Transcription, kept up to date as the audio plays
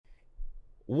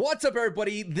What's up,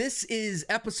 everybody? This is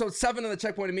episode 7 of the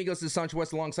CheckPoint Amigos. This is Sancho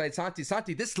West alongside Santi.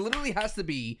 Santi, this literally has to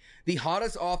be the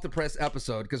hottest off the press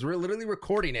episode because we're literally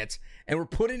recording it and we're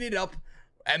putting it up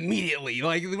immediately.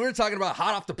 Like, we're talking about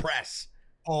hot off the press.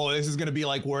 Oh, this is going to be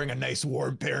like wearing a nice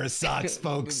warm pair of socks,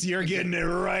 folks. You're getting it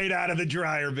right out of the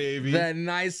dryer, baby. That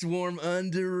nice warm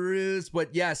underoos.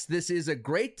 But yes, this is a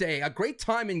great day, a great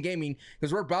time in gaming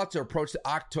because we're about to approach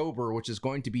October, which is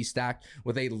going to be stacked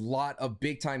with a lot of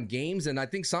big time games. And I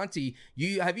think, Santi,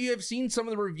 have you seen some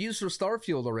of the reviews for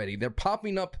Starfield already? They're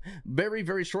popping up very,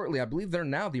 very shortly. I believe they're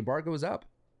now. The embargo is up.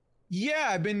 Yeah,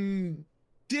 I've been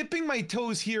dipping my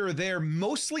toes here or there,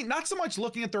 mostly not so much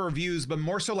looking at the reviews, but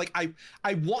more so like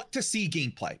I want to see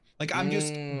gameplay. Like I'm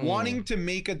just wanting to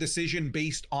make a decision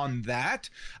based on that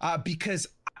because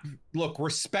look,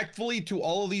 respectfully to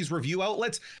all of these review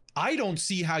outlets, I don't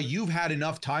see how you've had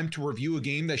enough time to review a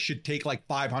game that should take like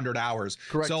 500 hours.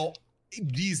 Correct. So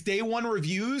these day one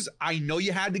reviews, I know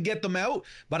you had to get them out,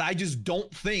 but I just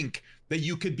don't think that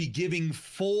you could be giving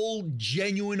full,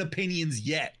 genuine opinions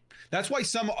yet. That's why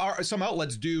some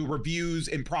outlets do reviews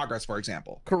in progress, for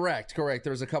example. Correct.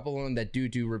 There's a couple of them that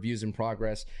do reviews in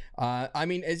progress. I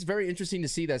mean, it's very interesting to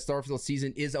see that Starfield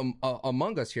season is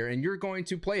among us here, and you're going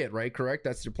to play it, right? Correct?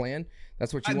 That's your plan?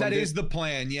 That's what you want to do? That is the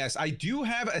plan, yes. I do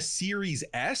have a Series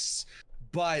S,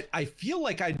 but I feel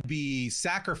like I'd be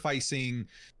sacrificing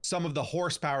some of the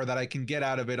horsepower that I can get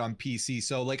out of it on PC.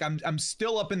 So like I'm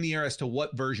still up in the air as to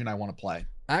what version I want to play.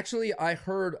 Actually, I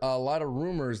heard a lot of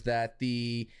rumors that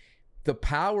the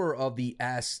power of the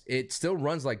S, it still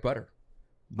runs like butter.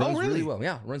 Runs really well.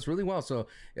 Yeah, runs really well. So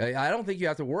I don't think you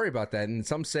have to worry about that. And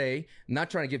some say,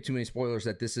 not trying to give too many spoilers,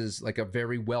 that this is like a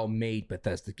very well-made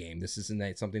Bethesda game. This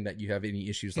isn't something that you have any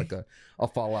issues like a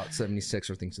Fallout 76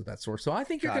 or things of that sort. So I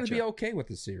think you're going to be okay with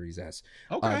the Series S.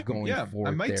 Okay, going forward.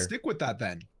 I might stick with that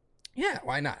then. Yeah,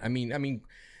 why not? I mean,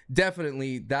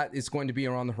 definitely that is going to be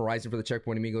around the horizon for the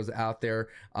CheckPoint Amigos out there.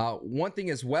 One thing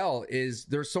as well is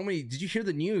there's so many. Did you hear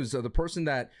the news of the person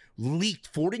that leaked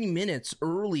 40 minutes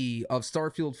early of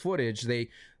Starfield footage? They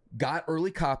got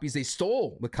early copies. They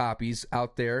stole the copies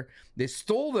out there. They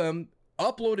stole them,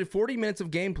 uploaded 40 minutes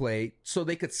of gameplay so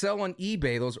they could sell on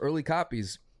eBay those early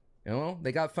copies. You know,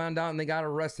 they got found out and they got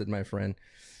arrested, my friend.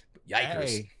 Yikers.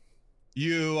 Hey.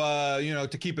 You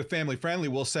to keep it family friendly,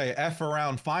 we'll say F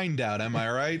around find out. Am I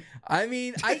right? I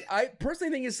mean, I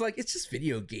personally think it's just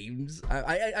video games.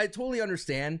 I totally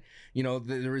understand,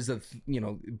 there is a,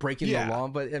 breaking the law,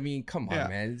 but I mean, come on,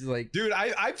 man. It's like, dude,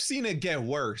 I've seen it get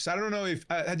worse. I don't know if,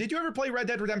 did you ever play Red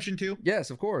Dead Redemption 2?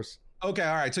 Yes, of course. Okay,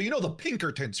 all right. So the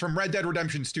Pinkertons from Red Dead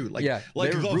Redemption 2, like the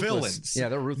ruthless villains. Yeah,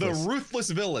 they're ruthless. The ruthless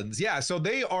villains. Yeah, so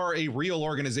they are a real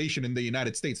organization in the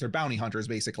United States. They're bounty hunters,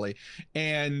 basically.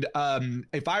 And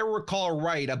if I recall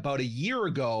right, about a year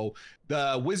ago,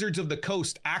 the Wizards of the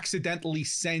Coast accidentally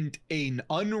sent an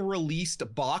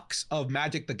unreleased box of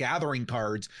Magic the Gathering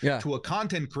cards to a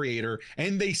content creator,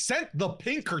 and they sent the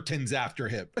Pinkertons after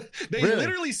him. They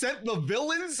literally sent the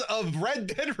villains of Red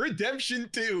Dead Redemption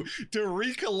 2 to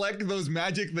recollect those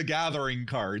Magic the Gathering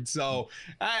cards. So,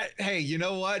 hey, you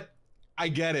know what? I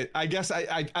get it. I guess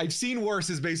I've seen worse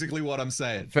is basically what I'm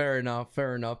saying. Fair enough.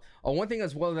 One thing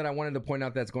as well that I wanted to point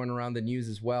out that's going around the news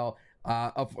as well,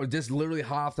 just literally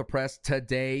hot off the press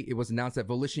today, it was announced that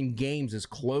Volition Games is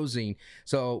closing.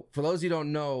 So for those of you who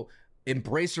don't know,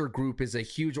 Embracer Group is a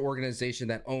huge organization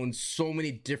that owns so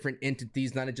many different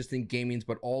entities, not just in gaming,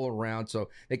 but all around. So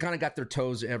they kind of got their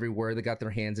toes everywhere. They got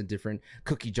their hands in different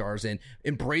cookie jars. And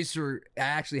Embracer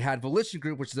actually had Volition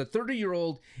Group, which is a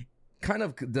 30-year-old kind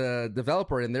of the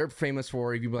developer, and they're famous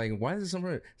for, if you're like, why is this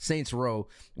something? Saints Row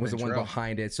was the one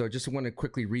behind it. So just want to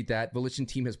quickly read that. Volition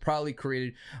team has proudly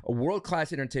created a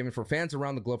world-class entertainment for fans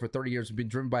around the globe for 30 years. We've been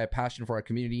driven by a passion for our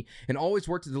community and always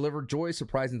worked to deliver joy,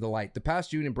 surprise, and delight. The past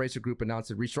June, Embracer Group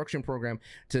announced a restructuring program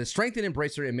to strengthen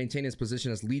Embracer and maintain its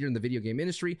position as leader in the video game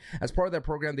industry. As part of that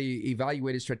program, they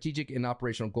evaluated strategic and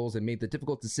operational goals and made the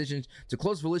difficult decision to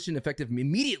close Volition effective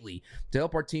immediately. To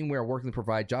help our team, we are working to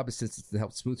provide job assistance to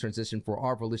help smooth transition for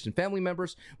our Volition family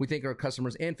members. We thank our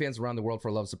customers and fans around the world for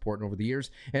love, support, and over the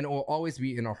years, and it will always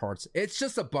be in our hearts. It's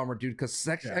just a bummer, dude, because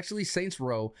actually Saints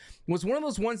Row was one of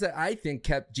those ones that I think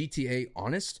kept GTA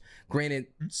honest. Granted,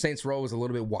 Saints Row was a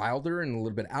little bit wilder and a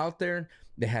little bit out there.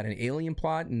 They had an alien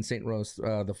plot in Saints Row,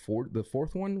 the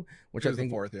fourth one, which I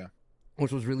think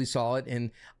which was really solid.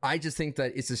 And I just think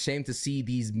that it's a shame to see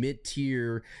these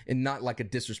mid-tier, and not like a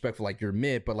disrespectful like you're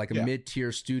mid, but like a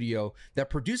mid-tier studio that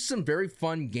produced some very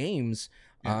fun games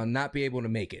not be able to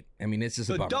make it. I mean, it's just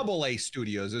a bummer. Double A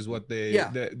studios is what they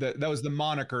that was the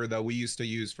moniker that we used to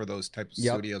use for those types of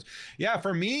studios. Yeah,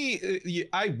 for me,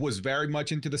 I was very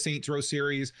much into the Saints Row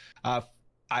series.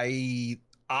 I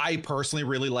personally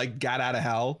really like Gat Out of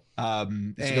Hell.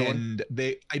 And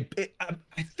I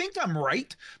think I'm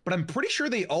right, but I'm pretty sure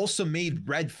they also made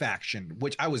Red Faction,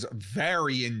 which I was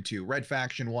very into. Red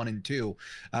Faction 1 and 2.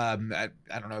 I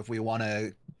don't know if we want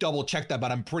to double check that,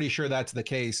 but I'm pretty sure that's the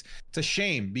case. It's a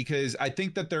shame because I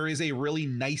think that there is a really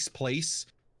nice place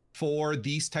for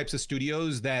these types of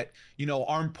studios that, you know,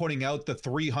 aren't putting out the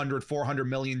 $300-400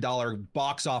 million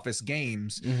box office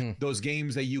games. Those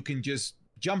games that you can just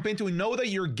jump into and know that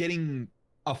you're getting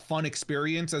a fun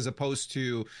experience as opposed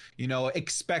to, you know,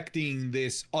 expecting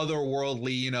this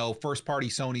otherworldly, you know, first party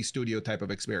Sony studio type of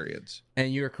experience.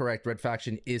 And you're correct. Red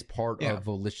Faction is part of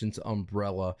Volition's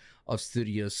umbrella of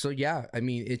studios. So yeah, I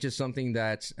mean, it's just something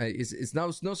that it's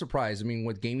no surprise. I mean,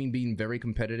 with gaming being very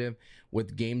competitive,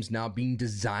 with games now being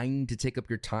designed to take up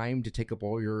your time, to take up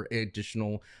all your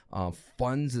additional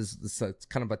funds, it's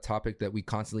kind of a topic that we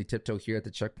constantly tiptoe here at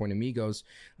the CheckPoint Amigos.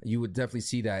 You would definitely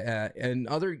see that. And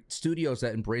other studios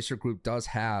that Embracer Group does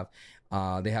have,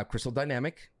 they have Crystal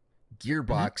Dynamic,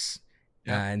 Gearbox,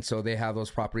 and so they have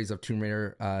those properties of Tomb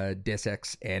Raider, Deus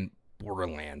Ex, and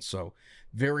Borderlands. So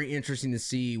very interesting to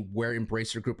see where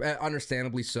Embracer Group,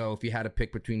 understandably so, if you had to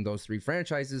pick between those three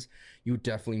franchises, you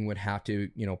definitely would have to,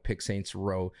 you know, pick Saints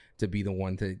Row to be the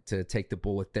one to take the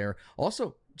bullet there.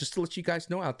 Also, just to let you guys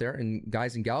know out there, and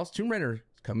guys and gals, Tomb Raider is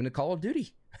coming to Call of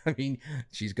Duty. I mean,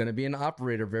 she's going to be an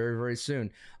operator very, very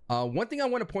soon. One thing I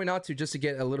want to point out to, just to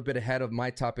get a little bit ahead of my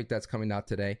topic that's coming out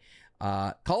today,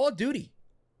 Call of Duty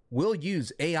will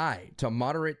use AI to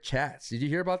moderate chats. Did you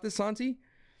hear about this, Santi?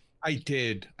 I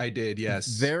did, yes.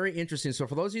 Very interesting. So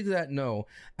for those of you that know,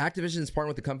 Activision is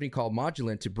partnered with a company called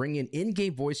Modulant to bring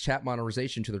in-game voice chat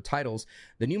modernization to their titles.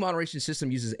 The new moderation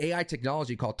system uses AI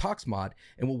technology called ToxMod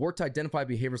and will work to identify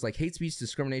behaviors like hate speech,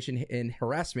 discrimination, and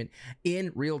harassment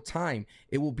in real time.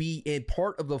 It will be a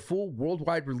part of the full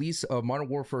worldwide release of Modern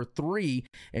Warfare 3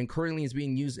 and currently is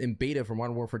being used in beta for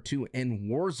Modern Warfare 2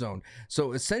 and Warzone.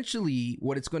 So essentially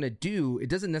what it's going to do, it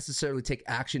doesn't necessarily take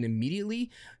action immediately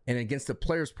and against the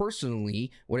players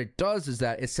personally. What it does is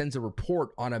that it sends a report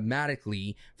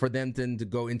automatically for them then to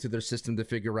go into their system to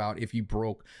figure out if you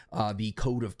broke the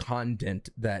code of conduct.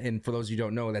 That, and for those of you who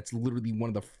don't know, that's literally one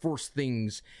of the first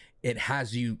things it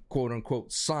has you quote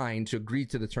unquote sign to agree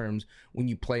to the terms when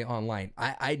you play online.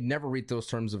 I never read those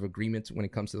terms of agreements when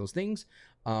it comes to those things.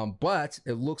 But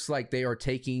it looks like they are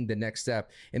taking the next step.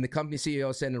 And the company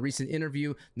CEO said in a recent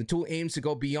interview, the tool aims to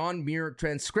go beyond mere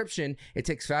transcription. It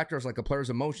takes factors like a player's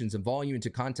emotions and volume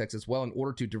into context as well in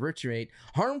order to differentiate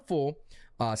harmful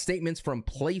statements from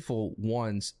playful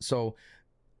ones. So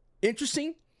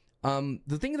interesting.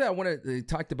 The thing that I want to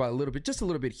talk about just a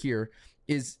little bit here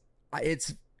is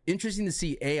it's interesting to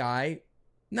see AI,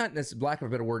 not necessarily, lack of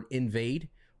a better word, invade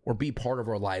or be part of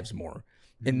our lives more.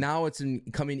 And now it's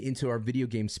coming into our video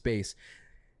game space.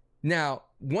 Now,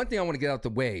 one thing I want to get out the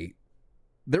way,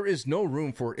 there is no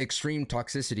room for extreme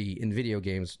toxicity in video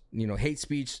games. You know, hate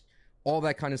speech, all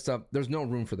that kind of stuff. There's no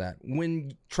room for that.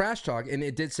 When trash talk, and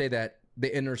it did say that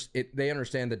they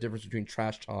understand the difference between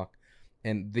trash talk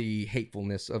and the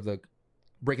hatefulness of the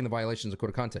breaking the violations of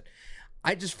code of content.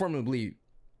 I just firmly believe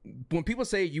when people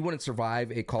say you wouldn't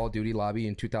survive a Call of Duty lobby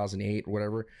in 2008 or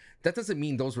whatever, that doesn't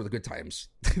mean those were the good times.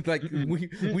 Like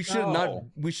we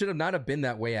should not have been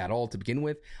that way at all to begin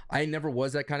with. I never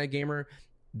was that kind of gamer.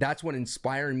 That's what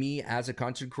inspired me as a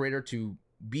content creator to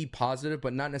be positive,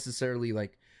 but not necessarily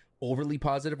like overly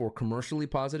positive or commercially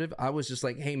positive. I was just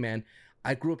like, hey man,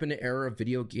 I grew up in an era of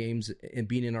video games and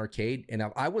being in arcade, and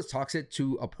if I was toxic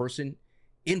to a person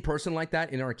in person like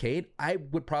that in arcade, I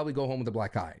would probably go home with a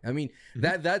black eye. I mean,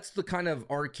 that's the kind of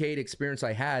arcade experience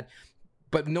I had,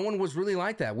 but no one was really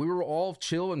like that. We were all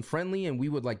chill and friendly, and we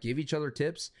would like give each other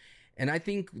tips. And I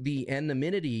think the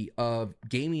anonymity of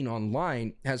gaming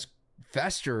online has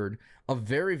festered a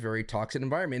very, very toxic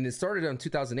environment. And it started in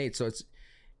 2008. So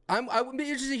I would be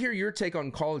interested to hear your take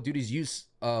on Call of Duty's use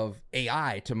of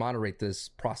AI to moderate this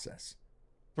process.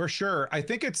 For sure. I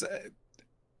think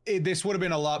this would have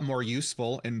been a lot more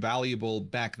useful and valuable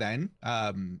back then.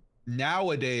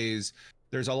 Nowadays,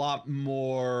 there's a lot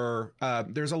more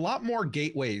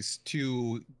gateways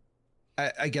to,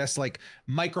 I guess, like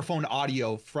microphone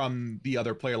audio from the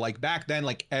other player. Like back then,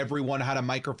 like everyone had a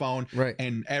microphone, right,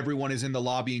 and everyone is in the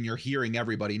lobby and you're hearing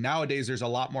everybody. Nowadays, there's a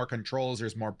lot more controls.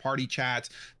 There's more party chats.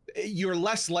 you're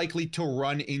less likely to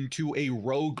run into a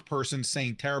rogue person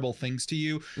saying terrible things to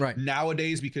you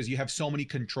nowadays, because you have so many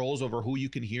controls over who you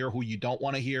can hear, who you don't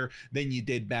want to hear, than you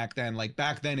did back then. Like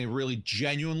back then, it really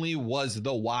genuinely was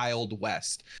the Wild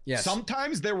West. Yes.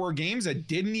 Sometimes there were games that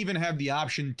didn't even have the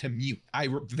option to mute. I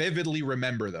vividly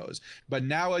remember those. But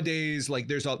nowadays, like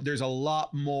there's a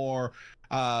lot more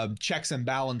checks and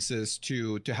balances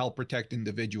to help protect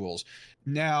individuals.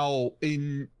 Now,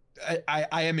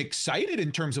 I am excited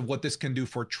in terms of what this can do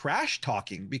for trash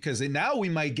talking, because now we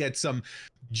might get some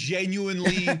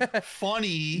genuinely funny,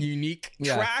 unique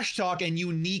trash talk and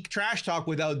unique trash talk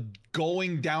without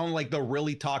going down like the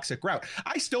really toxic route.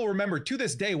 I still remember to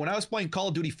this day when I was playing Call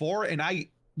of Duty 4 and I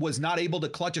was not able to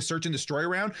clutch a search and destroy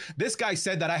round, this guy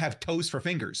said that I have toes for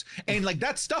fingers. And like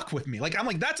that stuck with me. Like I'm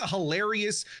like, that's a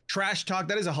hilarious trash talk.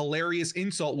 That is a hilarious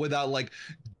insult without like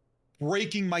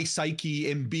breaking my psyche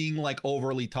and being like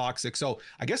overly toxic. So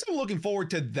I guess I'm looking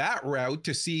forward to that route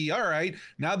to see, all right,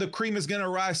 now the cream is going to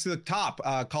rise to the top,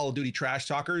 Call of Duty trash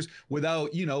talkers,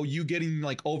 without, you getting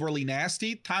like overly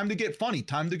nasty. Time to get funny,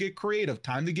 time to get creative,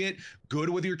 time to get good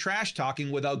with your trash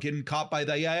talking without getting caught by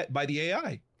the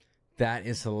AI. That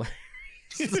is hilarious.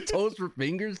 The toes for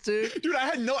fingers, dude. Dude,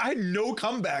 I had no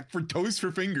comeback for toes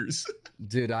for fingers.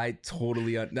 Dude, I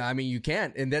totally, I mean, you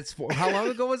can't. And that's, how long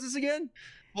ago was this again?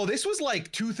 Well, this was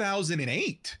like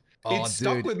 2008. It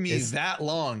stuck with me that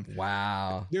long.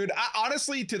 Wow. Dude,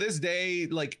 honestly, to this day,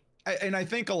 like, and I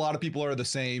think a lot of people are the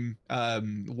same,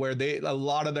 where a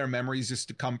lot of their memories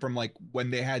just come from like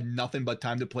when they had nothing but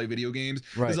time to play video games.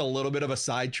 Right. There's a little bit of a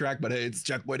sidetrack, but it's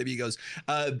CheckPoint Amigos.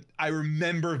 I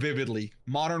remember vividly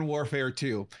Modern Warfare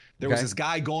 2. There was this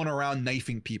guy going around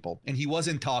knifing people and he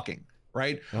wasn't talking.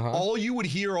 Right? All you would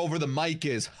hear over the mic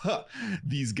is,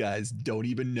 these guys don't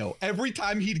even know. Every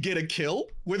time he'd get a kill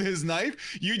with his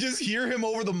knife, you just hear him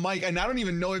over the mic. And I don't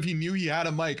even know if he knew he had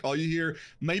a mic. All you hear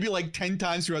maybe like 10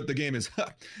 times throughout the game is,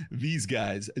 these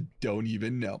guys don't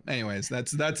even know. Anyways,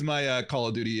 that's my Call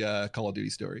of Duty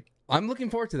story. I'm looking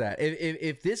forward to that.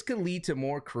 If this can lead to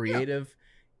more creative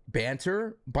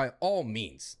banter, by all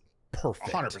means, perfect.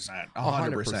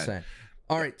 100%.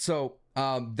 All right. So,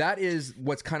 that is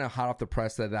what's kind of hot off the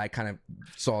press that I kind of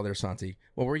saw there, Santi.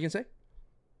 What were you gonna say?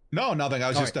 No, nothing. I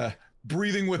was just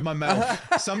breathing with my mouth.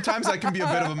 Sometimes I can be a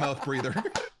bit of a mouth breather.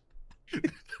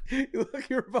 Look,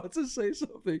 you're about to say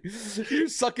something. You're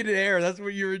sucking in air. That's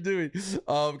what you were doing.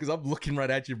 Because I'm looking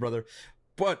right at you, brother.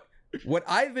 But what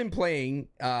I've been playing,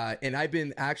 and I've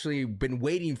been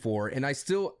waiting for, and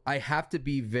I have to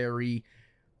be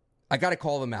I got to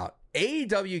call them out.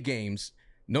 AEW games.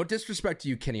 No disrespect to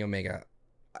you, Kenny Omega.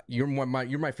 You're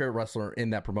my favorite wrestler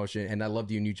in that promotion, and I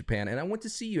loved you in New Japan. And I went to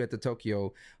see you at the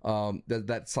Tokyo,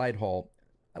 that side hall.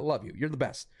 I love you. You're the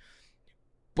best.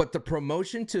 But the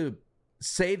promotion to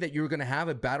say that you're going to have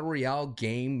a Battle Royale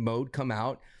game mode come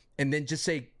out, and then just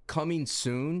say coming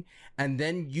soon, and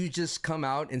then you just come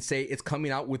out and say it's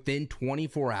coming out within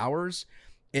 24 hours,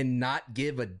 and not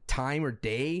give a time or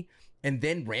day, and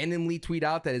then randomly tweet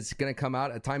out that it's going to come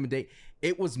out at time and day.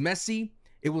 It was messy.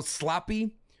 It was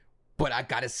sloppy, but I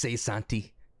gotta say,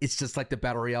 Santi, it's just like the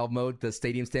Battle Royale mode, the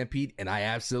Stadium Stampede, and I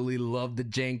absolutely love the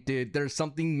jank, dude. There's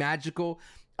something magical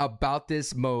about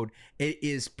this mode. It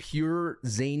is pure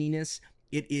zaniness.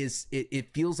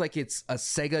 It feels like it's a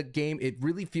Sega game. It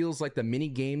really feels like the mini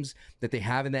games that they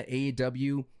have in that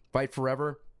AEW Fight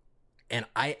Forever. And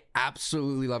I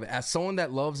absolutely love it. As someone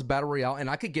that loves Battle Royale, and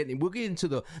we'll get into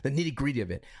the nitty gritty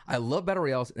of it. I love Battle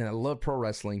Royales and I love pro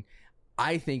wrestling.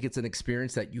 I think it's an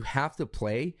experience that you have to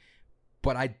play,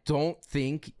 but I don't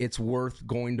think it's worth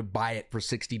going to buy it for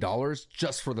 $60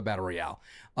 just for the Battle Royale.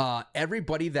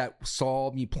 Everybody that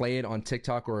saw me play it on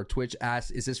TikTok or Twitch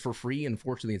asked, is this for free?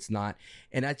 Unfortunately, it's not.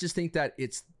 And I just think that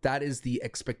that is the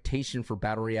expectation for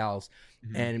Battle Royales.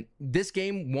 Mm-hmm. And this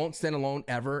game won't stand alone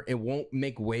ever. It won't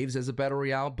make waves as a Battle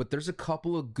Royale, but there's a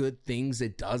couple of good things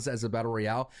it does as a Battle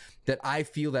Royale that I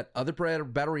feel that other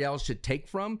Battle Royales should take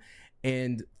from.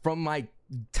 And from my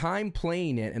time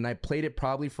playing it, and I played it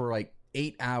probably for like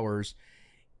 8 hours,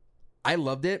 I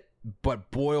loved it. But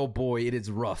boy, oh boy, it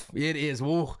is rough. It is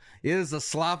a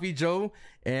sloppy Joe.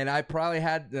 And I probably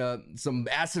had some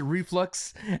acid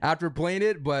reflux after playing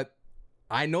it. But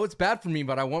I know it's bad for me,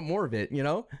 but I want more of it,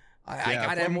 I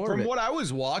gotta have more of it. From what I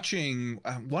was watching,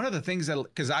 one of the things that,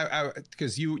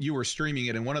 because you were streaming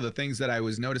it, and one of the things that I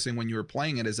was noticing when you were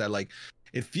playing it is that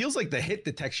it feels like the hit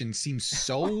detection seems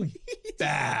so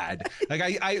bad.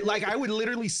 I would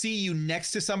literally see you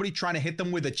next to somebody trying to hit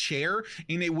them with a chair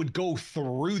and it would go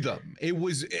through them. It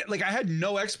was I had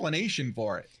no explanation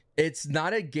for it. It's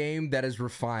not a game that is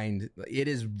refined. It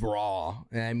is raw.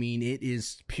 I mean, it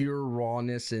is pure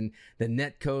rawness, and the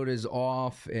net code is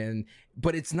off.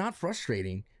 But it's not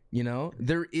frustrating.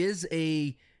 There is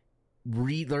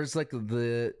there's like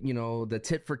the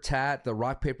tit for tat, the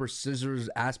rock paper scissors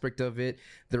aspect of it.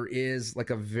 There is like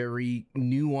a very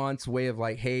nuanced way of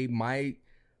like, hey, my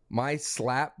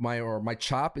slap, my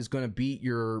chop is going to beat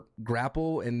your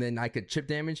grapple, and then I could chip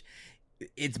damage.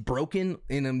 It's broken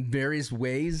in various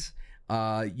ways.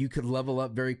 You could level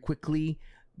up very quickly.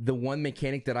 The one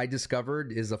mechanic that I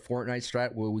discovered is a Fortnite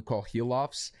strat, what we call heal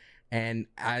offs. And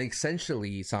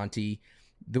essentially, Santi,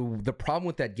 the problem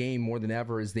with that game more than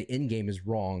ever is the end game is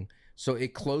wrong. So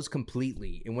it closed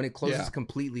completely. And when it closes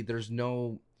completely,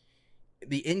 the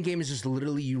end game is just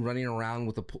literally you running around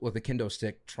with a kendo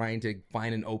stick trying to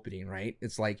find an opening, right?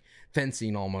 It's like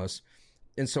fencing almost.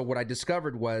 And so what I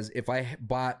discovered was if I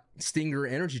bought Stinger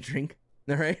energy drink,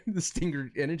 all right, the Stinger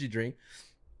energy drink,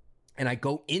 and I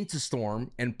go into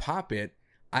Storm and pop it,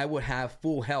 I would have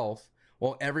full health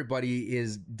while everybody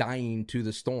is dying to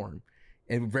the Storm,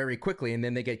 and very quickly, and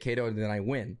then they get KO'd and then I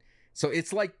win. So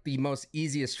it's like the most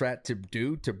easiest strat to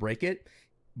do to break it.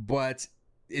 But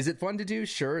is it fun to do?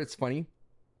 Sure, it's funny.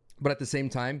 But at the same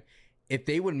time, if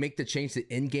they would make the change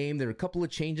to end game, there are a couple of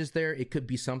changes there. It could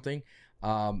be something.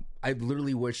 I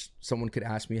literally wish someone could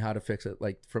ask me how to fix it,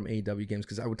 like from AEW games,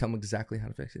 because I would tell them exactly how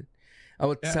to fix it. I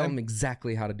would tell them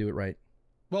exactly how to do it right.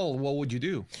 Well, what would you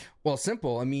do? Well,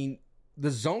 simple. I mean,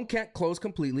 the zone can't close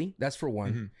completely. That's for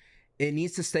one. Mm-hmm. It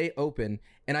needs to stay open.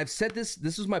 And I've said this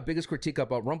was my biggest critique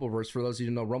about Rumbleverse. For those of you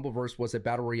who know, Rumbleverse was a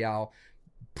battle royale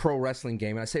pro wrestling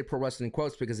game. And I say pro wrestling in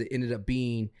quotes because it ended up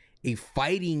being a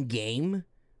fighting game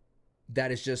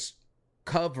that is just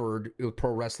covered with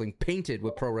pro wrestling, painted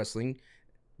with pro wrestling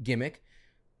gimmick.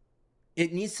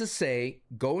 It needs to say,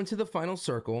 go into the final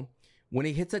circle. When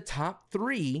it hits a top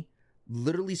 3,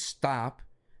 literally stop,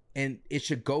 and it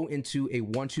should go into a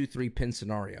 1-2-3 pin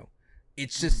scenario.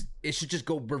 It should just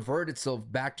go revert itself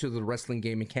back to the wrestling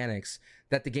game mechanics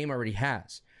that the game already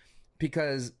has.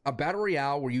 Because a battle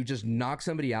royale where you just knock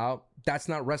somebody out, that's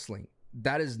not wrestling.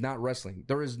 That is not wrestling.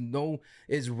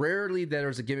 It's rarely that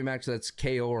there's a gimmick match that's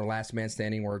KO or last man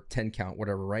standing or 10 count,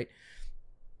 whatever, right?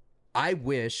 I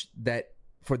wish that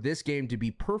for this game to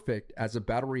be perfect as a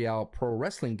battle royale pro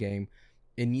wrestling game,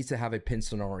 it needs to have a pin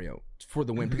scenario for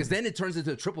the win, because then it turns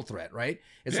into a triple threat, right?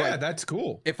 It's that's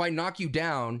cool. If I knock you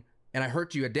down and I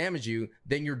hurt you, I damage you,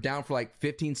 then you're down for like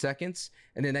 15 seconds,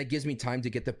 and then that gives me time to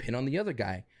get the pin on the other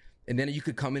guy, and then you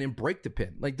could come in and break the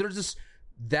pin. Like there's this.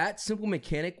 That simple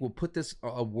mechanic will put this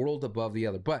a world above the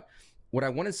other. But what I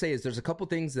want to say is there's a couple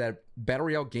things that battle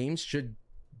royale games should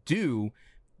do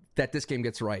that this game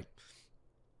gets right.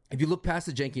 If you look past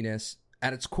the jankiness,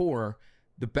 at its core,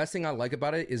 the best thing I like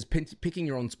about it is picking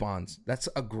your own spawns. That's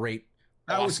a great,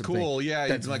 that was cool. Thing. Yeah,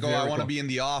 That's it's like, I want to be in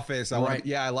the office. I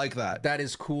like that. That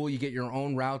is cool. You get your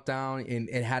own route down, and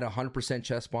it had 100%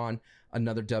 chest spawn,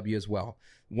 another W as well.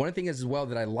 One thing as well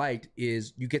that I liked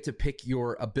is you get to pick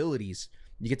your abilities.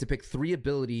 You get to pick 3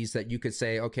 abilities that you could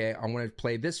say, okay, I want to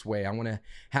play this way. I want to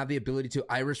have the ability to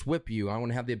Irish whip you. I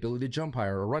want to have the ability to jump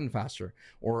higher or run faster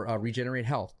or regenerate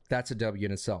health. That's a W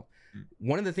in itself.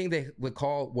 One of the things they would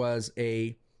call was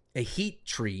a heat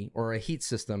tree or a heat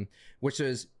system, which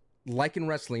is like in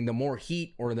wrestling, the more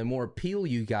heat or the more appeal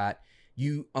you got,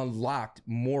 you unlocked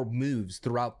more moves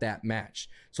throughout that match.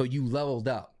 So you leveled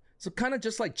up. So kind of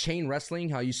just like chain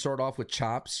wrestling, how you start off with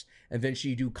chops,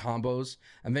 eventually you do combos,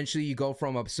 eventually you go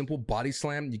from a simple body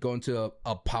slam, you go into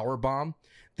a power bomb,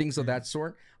 things of that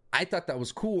sort. I thought that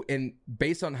was cool, and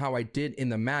based on how I did in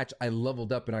the match, I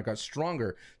leveled up and I got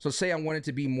stronger. So say I wanted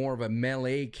to be more of a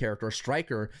melee character, or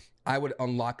striker, I would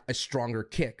unlock a stronger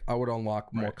kick. I would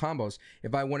unlock more combos.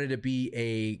 If I wanted to be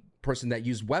a person that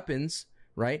used weapons,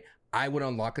 right, I would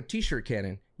unlock a t-shirt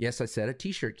cannon. Yes, I said a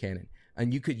t-shirt cannon.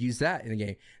 And you could use that in the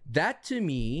game. That, to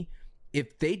me,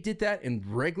 if they did that in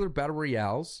regular battle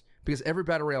royales, because every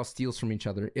battle royale steals from each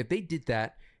other, if they did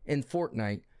that in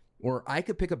Fortnite, where I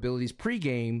could pick abilities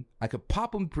pre-game, I could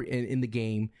pop them in the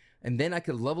game, and then I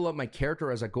could level up my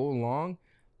character as I go along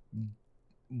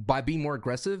by being more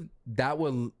aggressive, that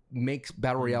will make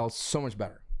battle royales so much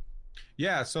better.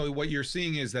 Yeah, so what you're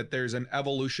seeing is that there's an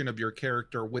evolution of your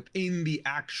character within the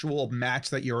actual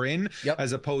match that you're in,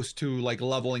 as opposed to like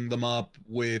leveling them up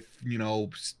with,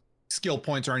 skill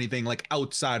points or anything like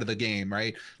outside of the game,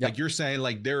 right? Like you're saying,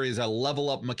 like there is a level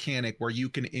up mechanic where you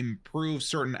can improve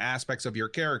certain aspects of your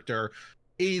character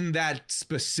in that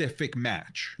specific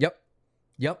match.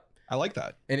 Yep. I like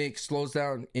that. And it slows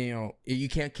down, you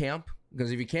can't camp,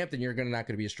 because if you camp, then you're not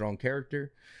going to be a strong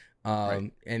character.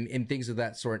 And things of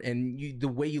that sort. And the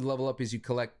way you level up is you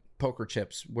collect poker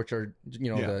chips, which are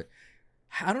the.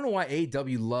 I don't know why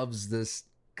AEW loves this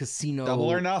casino double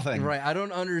or nothing. Right. I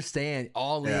don't understand.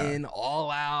 All in,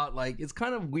 all out. Like, it's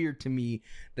kind of weird to me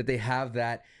that they have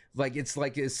that. Like, it's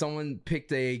like if someone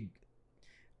picked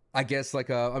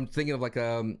I'm thinking of like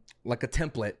a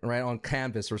template, right, on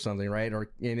Canvas or something, right? Or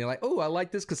and you're like, oh, I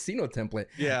like this casino template.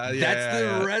 That's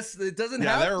the rest. It doesn't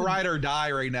have. They're ride or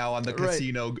die right now on the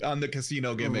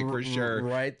casino gimmick for sure.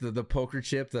 Right. The poker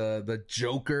chip, the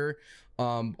Joker,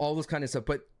 all this kind of stuff.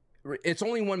 But it's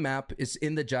only one map. It's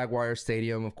in the Jaguar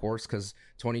Stadium, of course, because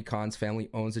Tony Khan's family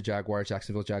owns the Jaguars,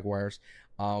 Jacksonville Jaguars.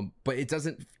 But it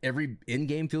doesn't. Every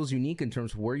in-game feels unique in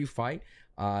terms of where you fight.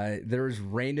 There's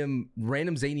random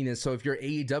zaniness. So if you're an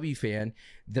AEW fan,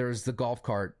 there's the golf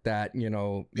cart that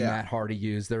Matt Hardy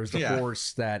used. There's the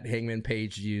horse that Hangman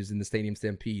Page used in the Stadium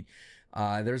Stampede.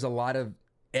 There's a lot of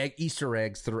Easter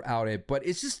eggs throughout it, but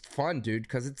it's just fun, dude,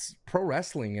 because it's pro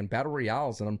wrestling and battle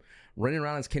royales, and I'm running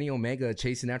around as Kenny Omega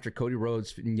chasing after Cody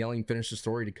Rhodes and yelling "Finish the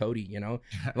story" to Cody.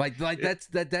 Like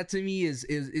that to me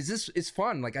is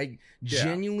fun. Like, I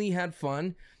genuinely had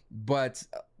fun. But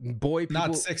boy, people, not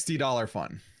 $60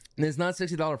 fun. It's not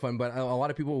 $60 fun, but a lot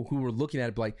of people who were looking at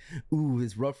it like, ooh,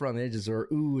 it's rough around the edges, or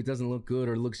ooh, it doesn't look good,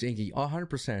 or it looks janky.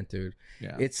 100%, dude.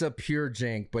 Yeah. It's a pure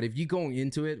jank. But if you go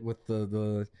into it with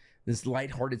this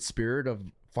lighthearted spirit of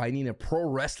fighting a pro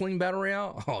wrestling battle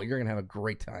royale, oh, you're gonna have a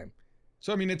great time.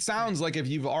 So, I mean, it sounds like if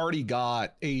you've already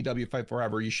got AEW Fight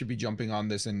Forever, you should be jumping on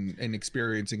this and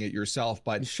experiencing it yourself.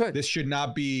 But this should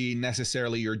not be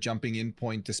necessarily your jumping in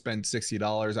point to spend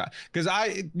 $60. Because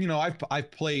I've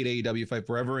played AEW Fight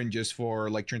Forever, and just for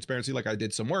like transparency, like I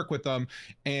did some work with them,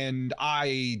 and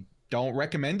I don't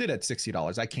recommend it at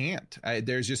 $60. I can't.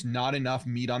 There's just not enough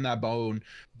meat on that bone.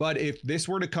 But if this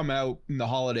were to come out in the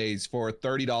holidays for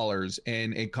 $30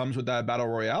 and it comes with that Battle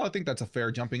Royale, I think that's a fair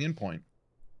jumping in point.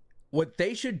 What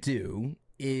they should do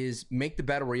is make the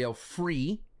Battle Royale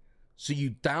free, so you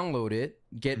download it,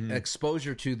 get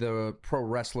exposure to the pro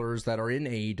wrestlers that are in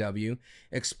AEW,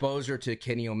 exposure to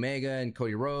Kenny Omega and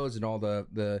Cody Rhodes and all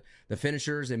the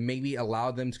finishers, and maybe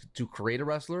allow them to create a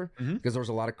wrestler, because there's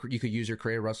a lot of you could use your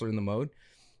create a wrestler in the mode.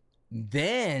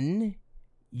 Then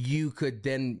you could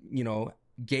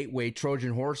gateway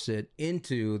Trojan horse it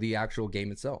into the actual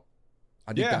game itself.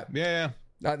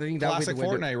 I think classic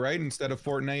Fortnite, right? Instead of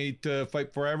Fortnite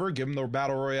Fight Forever, give them the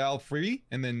Battle Royale free,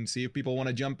 and then see if people want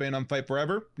to jump in on Fight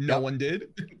Forever. No one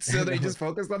did, so they just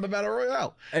focused on the Battle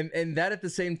Royale. And that at the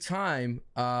same time,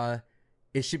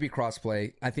 it should be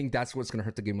crossplay. I think that's what's going to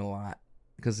hurt the game a lot.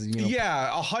 Because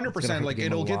 100%. Like,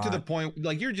 it'll get to the point,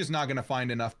 like, you're just not going to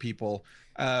find enough people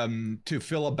to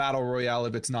fill a Battle Royale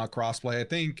if it's not crossplay. I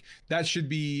think that should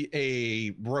be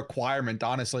a requirement,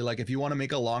 honestly. Like, if you want to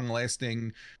make a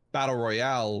long-lasting Battle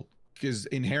Royale, because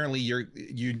inherently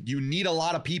you need a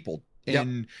lot of people,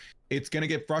 and it's going to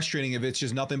get frustrating if it's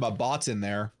just nothing but bots in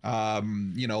there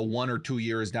 1 or 2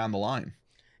 years down the line.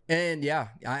 And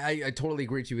I totally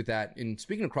agree with you with that. And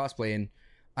speaking of crossplay, and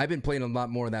I've been playing a lot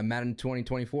more of that Madden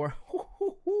 2024.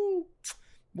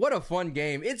 What a fun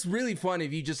game. It's really fun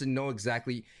if you just know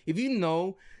exactly,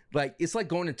 like, it's like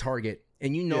going to Target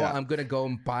and I'm going to go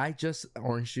and buy just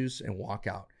orange juice and walk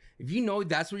out. If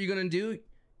that's what you're going to do,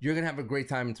 you're going to have a great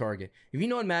time in Target. If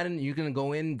in Madden, you're going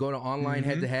to go to online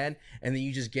head-to-head, and then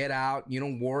you just get out. You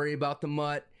don't worry about the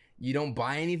MUT. You don't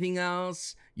buy anything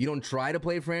else. You don't try to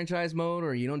play franchise mode,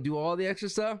 or you don't do all the extra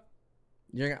stuff.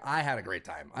 I had a great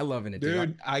time. I loving it,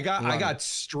 dude. I got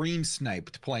stream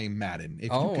sniped playing Madden,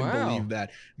 if you can believe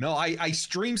that. No, I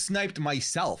stream sniped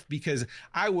myself because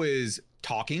I was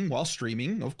talking while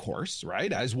streaming, of course,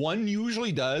 right? As one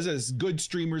usually does, as good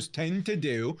streamers tend to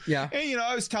do. Yeah. And,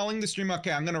 I was telling the stream,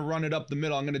 okay, I'm going to run it up the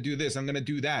middle. I'm going to do this. I'm going to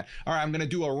do that. All right, I'm going to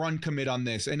do a run commit on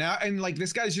this. And like,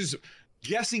 this guy's just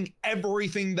guessing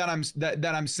everything that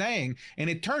I'm saying. And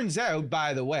it turns out,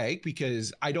 by the way,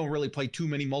 because I don't really play too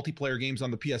many multiplayer games on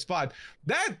the PS5,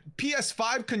 that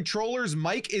PS5 controller's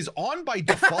mic is on by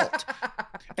default.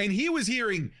 And he was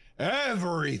hearing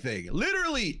everything,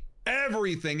 literally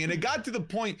everything. And it got to the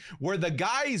point where the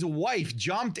guy's wife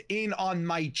jumped in on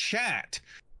my chat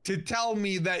to tell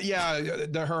me that,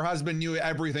 her husband knew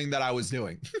everything that I was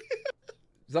doing.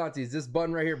 Zantes, this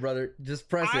button right here, brother. Just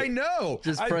press it. I know.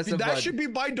 Just press the button. That should be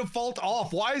by default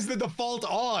off. Why is the default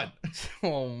on?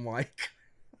 Oh my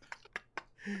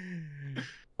God.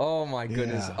 Oh my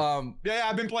goodness. Yeah,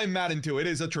 I've been playing Madden too. It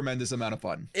is a tremendous amount of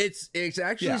fun. It's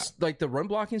actually like the run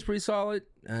blocking is pretty solid,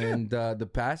 and the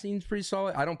passing is pretty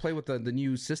solid. I don't play with the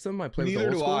new system. I play with the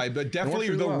old school. Neither do I, but definitely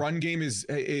the run game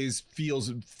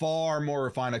feels far more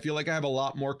refined. I feel like I have a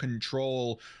lot more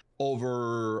control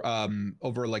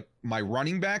over like my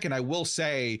running back. And I will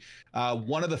say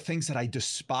one of the things that I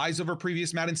despise over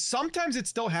previous Madden, sometimes it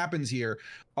still happens here,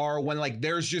 are when like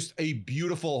there's just a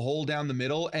beautiful hole down the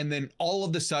middle, and then all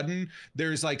of a sudden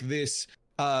there's like this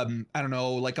I don't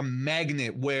know, like a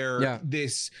magnet where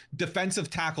this defensive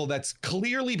tackle that's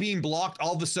clearly being blocked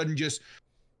all of a sudden just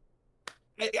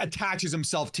attaches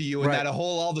himself to you, and that a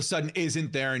hole all of a sudden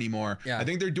isn't there anymore. I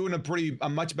think they're doing a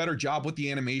much better job with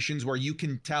the animations where you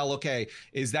can tell, okay,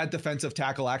 is that defensive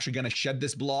tackle actually going to shed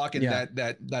this block, and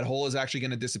that hole is actually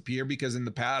going to disappear? Because in the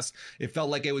past it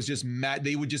felt like it was just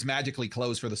they would just magically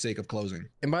close for the sake of closing.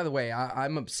 And by the way,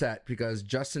 I'm upset because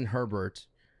Justin Herbert,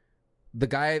 the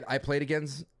guy I played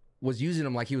against, was using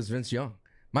him like he was Vince Young.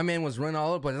 My man was running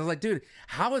all over, but I was like, dude,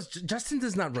 how is Justin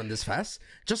does not run this fast?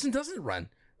 Justin doesn't run.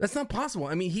 That's not possible.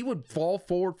 I mean, he would fall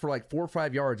forward for like 4 or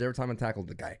 5 yards every time I tackled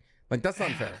the guy. Like, that's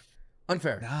unfair.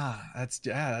 Unfair. Nah,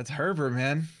 that's Herbert,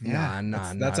 man. Yeah,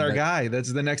 that's our that, guy.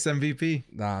 That's the next MVP.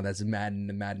 Nah, that's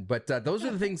Madden. But those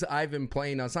are the things I've been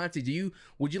playing on. Santi,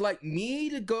 would you like me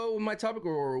to go with my topic,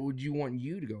 or would you want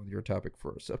you to go with your topic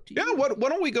first? Up to you. Yeah, why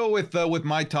don't we go with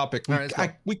my topic?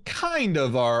 We kind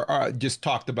of are just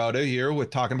talked about it here with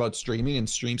talking about streaming and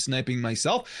stream sniping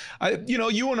myself.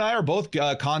 You and I are both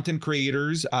content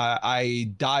creators.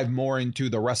 I dive more into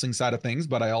the wrestling side of things,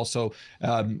 but I also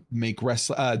make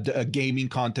gaming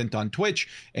content on Twitch,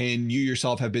 and you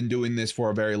yourself have been doing this for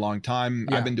a very long time.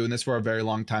 I've been doing this for a very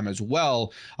long time as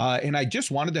well, and I just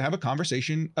wanted to have a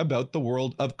conversation about the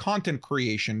world of content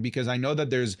creation, because I know that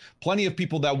there's plenty of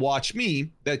people that watch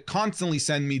me that constantly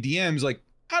send me DMs like,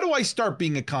 how do I start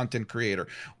being a content creator?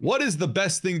 What is the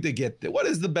best thing to get there? What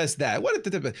is the best that?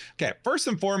 Okay, first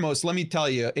and foremost, let me tell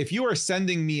you, if you are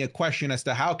sending me a question as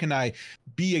to how can I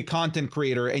be a content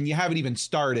creator and you haven't even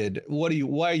started,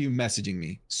 why are you messaging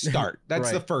me? Start.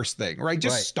 That's the first thing, right?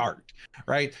 Just start,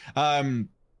 right?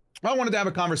 I wanted to have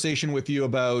a conversation with you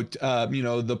about,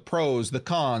 the pros, the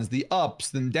cons, the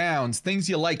ups and downs, things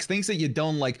you like, things that you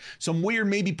don't like, some weird,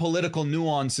 maybe political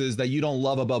nuances that you don't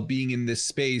love about being in this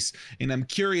space. And I'm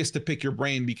curious to pick your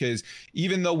brain, because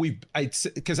even though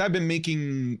because I've been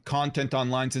making content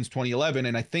online since 2011,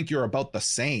 and I think you're about the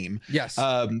same. Yes.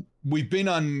 We've been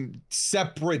on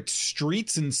separate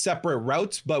streets and separate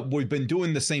routes, but we've been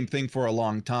doing the same thing for a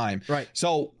long time. Right.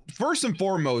 So first and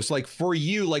foremost, like for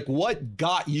you, like what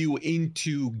got you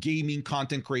into gaming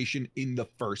content creation in the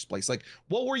first place? Like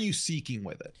what were you seeking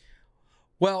with it?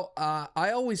 Well, I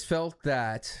always felt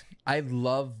that I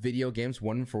love video games,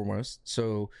 one and foremost.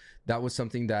 So that was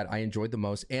something that I enjoyed the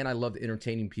most. And I loved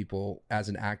entertaining people as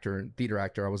an actor, theater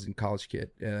actor. I was a college kid.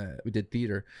 We did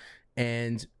theater.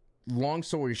 And long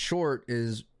story short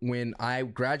is when I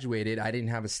graduated, I didn't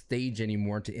have a stage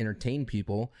anymore to entertain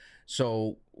people.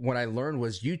 So what I learned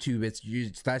was YouTube,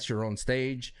 that's your own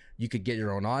stage. You could get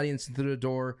your own audience through the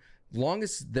door. Long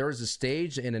as there is a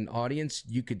stage and an audience,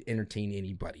 you could entertain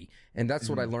anybody. And that's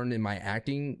what I learned in my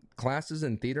acting classes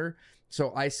in theater.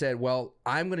 So I said, well,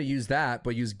 I'm going to use that,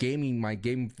 but use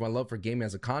my love for gaming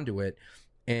as a conduit.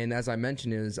 And as I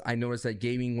mentioned, I noticed that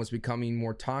gaming was becoming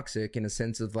more toxic in a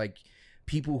sense of like,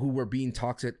 people who were being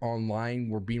toxic online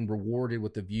were being rewarded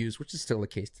with the views, which is still the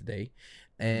case today.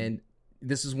 And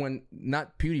this is when,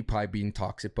 not PewDiePie being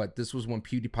toxic, but this was when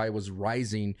PewDiePie was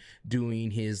rising,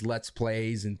 doing his Let's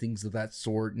Plays and things of that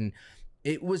sort. And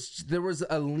there was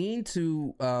a lean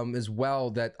to as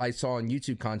well that I saw on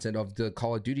YouTube content of the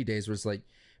Call of Duty days, was like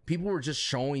people were just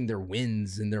showing their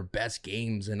wins and their best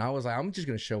games. And I was like, I'm just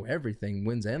going to show everything,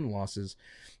 wins and losses.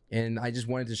 And I just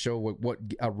wanted to show what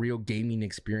a real gaming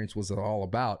experience was all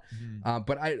about.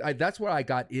 But I that's where I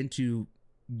got into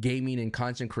gaming and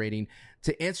content creating.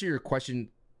 To answer your question,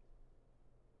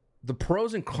 the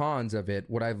pros and cons of it,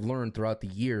 what I've learned throughout the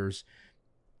years,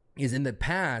 is in the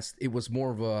past, it was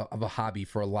more of a hobby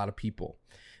for a lot of people.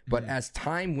 But as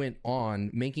time went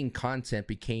on, making content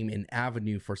became an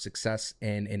avenue for success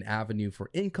and an avenue for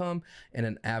income and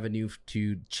an avenue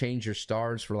to change your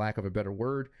stars, for lack of a better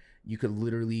word. You could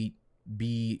literally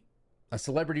be a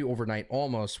celebrity overnight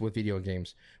almost with video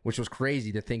games, which was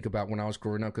crazy to think about when I was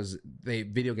growing up, because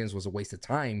video games was a waste of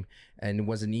time and it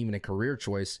wasn't even a career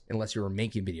choice unless you were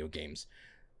making video games.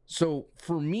 So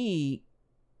for me,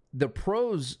 the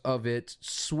pros of it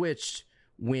switched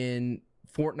when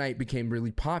Fortnite became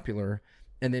really popular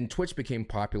and then Twitch became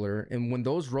popular. And when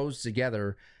those rose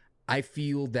together, I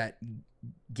feel that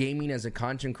gaming as a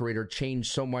content creator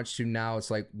changed so much to now it's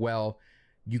like, well,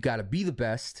 you got to be the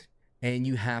best, and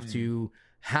you have to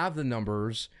have the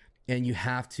numbers, and you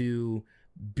have to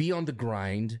be on the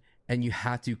grind, and you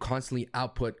have to constantly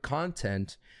output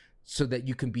content so that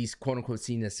you can be quote unquote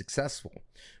seen as successful.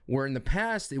 Where in the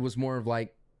past, it was more of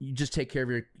like, you just take care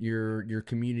of your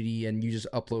community and you just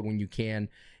upload when you can,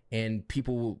 and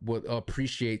people will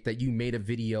appreciate that you made a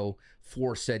video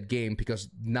for said game, because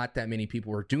not that many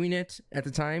people were doing it at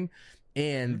the time,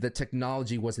 and the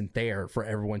technology wasn't there for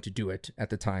everyone to do it at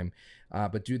the time.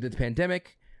 But due to the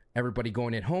pandemic, everybody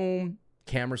going at home,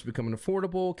 cameras becoming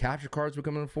affordable, capture cards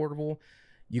becoming affordable.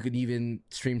 You could even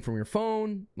stream from your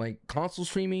phone, like console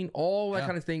streaming, all that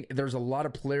kind of thing. There's a lot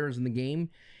of players in the game,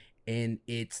 and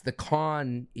the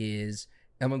con is,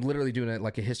 and I'm literally doing it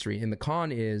like a history, and the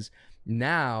con is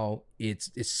now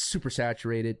it's super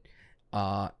saturated.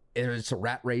 It's a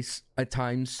rat race at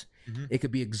times. It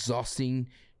could be exhausting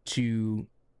to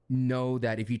know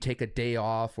that if you take a day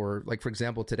off, or like, for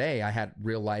example, today I had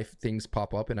real life things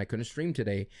pop up and I couldn't stream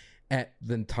today at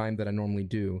the time that I normally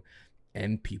do.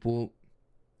 And people,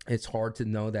 it's hard to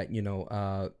know that,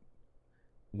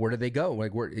 where do they go?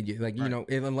 Like, where, like,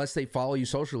 unless they follow you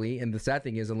socially. And the sad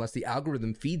thing is, unless the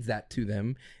algorithm feeds that to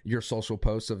them, your social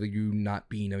posts of you not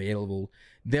being available,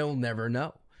 they'll never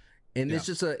know. And it's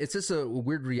just a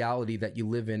weird reality that you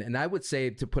live in. And I would say,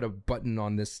 to put a button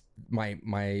on this,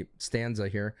 my stanza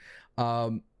here,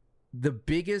 the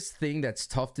biggest thing that's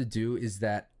tough to do is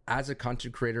that as a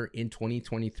content creator in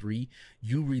 2023,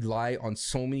 you rely on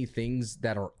so many things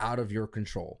that are out of your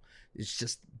control. It's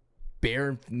just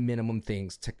bare minimum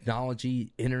things: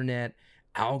 technology, internet,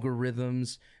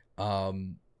 algorithms.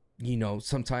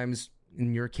 Sometimes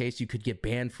in your case, you could get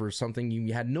banned for something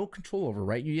you had no control over,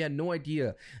 right? You had no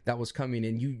idea that was coming,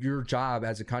 and your job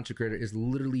as a content creator is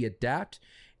literally adapt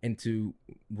and to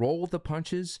roll with the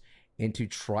punches and to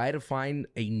try to find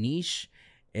a niche,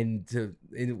 and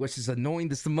which is annoying.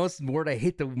 This is the most word I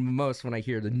hate the most when I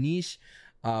hear the niche.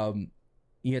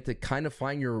 You have to kind of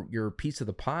find your piece of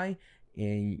the pie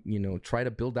and try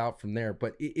to build out from there.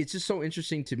 But it's just so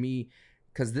interesting to me,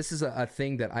 because this is a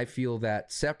thing that I feel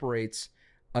that separates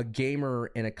a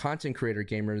gamer and a content creator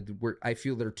gamer, where I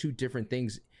feel they're two different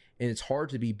things, and it's hard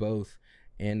to be both.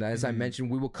 And as I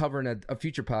mentioned, we will cover in a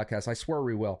future podcast, I swear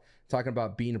we will, talking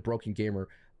about being a broken gamer.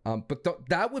 But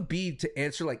that would be to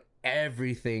answer like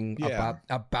everything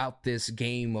about this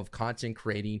game of content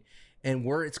creating, and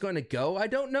where it's going to go. I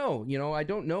don't know. I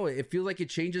don't know. It feels like it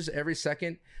changes every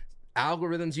second.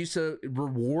 Algorithms used to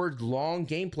reward long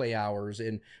gameplay hours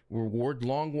and reward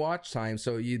long watch time,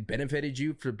 so it benefited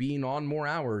you for being on more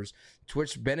hours.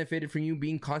 Twitch benefited from you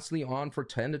being constantly on for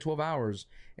 10 to 12 hours,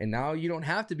 and now you don't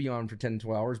have to be on for 10 to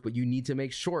 12 hours, but you need to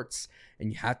make shorts, and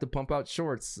you have to pump out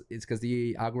shorts. It's because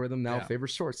the algorithm now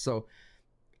favors shorts. So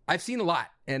I've seen a lot,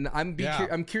 and I'm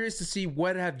curious to see,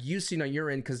 what have you seen on your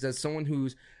end? Because as someone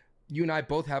you and I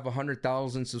both have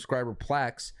 100,000 subscriber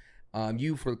plaques,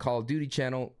 you for the Call of Duty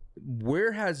channel,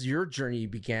 where has your journey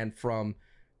began from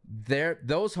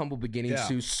those humble beginnings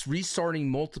to restarting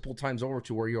multiple times over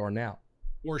to where you are now?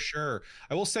 For sure.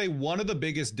 I will say one of the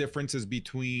biggest differences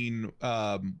between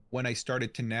when I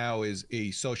started to now is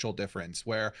a social difference,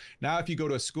 where now if you go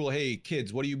to a school, hey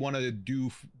kids, what do you want to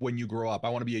do when you grow up? I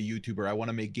want to be a YouTuber. I want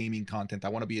to make gaming content. I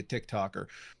want to be a TikToker.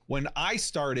 When I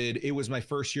started, it was my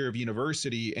first year of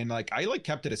university, and I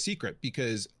kept it a secret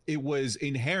because it was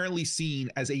inherently seen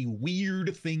as a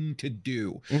weird thing to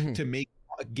do, to make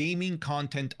gaming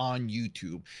content on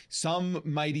YouTube. Some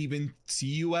might even see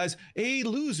you as a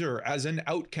loser, as an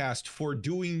outcast for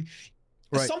doing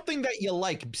something that you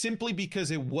like, simply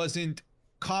because it wasn't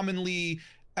commonly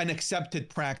an accepted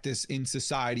practice in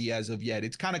society as of yet.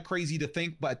 It's kind of crazy to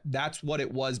think, but that's what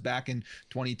it was back in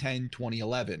 2010,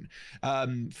 2011.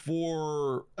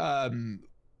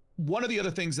 One of the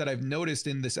other things that I've noticed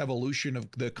in this evolution of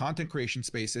the content creation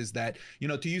space is that,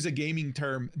 to use a gaming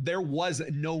term, there was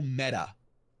no meta.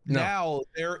 No. Now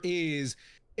there is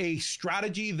a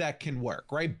strategy that can work,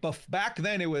 right? But back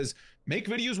then it was make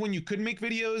videos when you couldn't make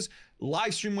videos,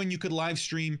 live stream when you could live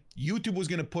stream. YouTube was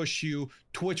going to push you.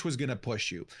 Twitch was going to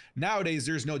push you. Nowadays,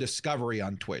 there's no discovery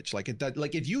on Twitch. Like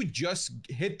if you just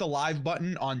hit the live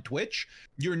button on Twitch,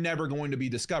 you're never going to be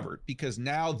discovered, because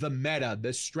now the meta,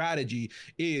 the strategy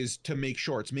is to make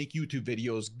shorts, make YouTube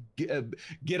videos,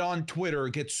 get on Twitter,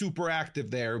 get super active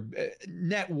there,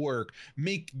 network,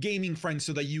 make gaming friends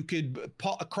so that you could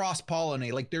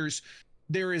cross-pollinate. Like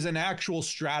there is an actual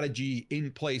strategy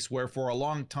in place, where for a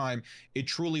long time it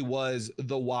truly was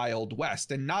the Wild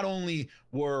West. And not only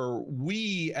were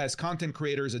we as content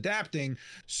creators adapting,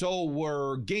 so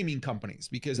were gaming companies,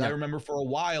 because I remember for a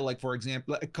while, like for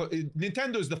example,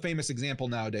 Nintendo is the famous example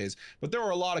nowadays, but there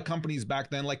were a lot of companies back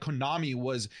then, like Konami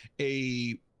was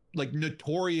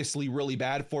notoriously really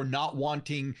bad for not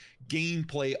wanting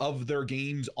gameplay of their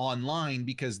games online,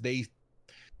 because they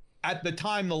at the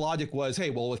time, the logic was,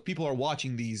 hey, well, if people are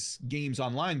watching these games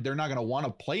online, they're not going to want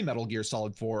to play Metal Gear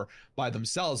Solid 4 by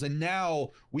themselves. And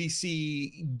now we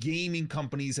see gaming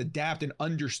companies adapt and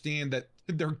understand that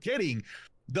they're getting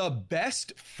the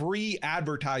best free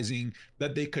advertising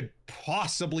that they could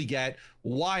possibly get.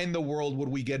 Why in the world would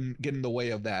we get in the way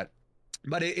of that?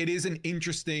 But it is an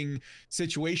interesting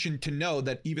situation to know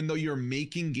that even though you're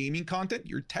making gaming content,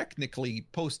 you're technically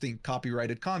posting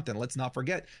copyrighted content. Let's not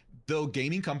forget, the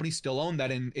gaming companies still own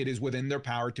that, and it is within their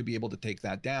power to be able to take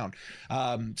that down.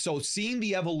 So seeing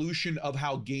the evolution of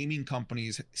how gaming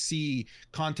companies see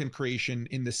content creation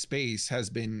in the space has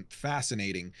been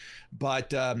fascinating.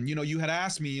 But, you had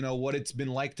asked me, what it's been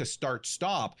like to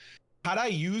stop. Had I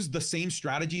used the same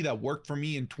strategy that worked for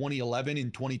me in 2011, in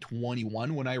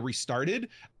 2021, when I restarted,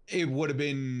 it would have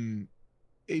been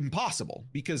impossible,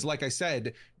 because like I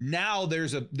said, now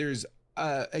there's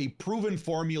a proven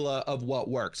formula of what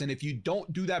works. And if you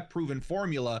don't do that proven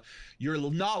formula, you're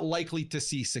not likely to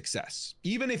see success.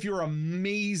 Even if you're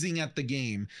amazing at the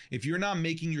game, if you're not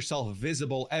making yourself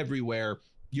visible everywhere,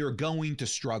 you're going to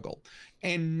struggle.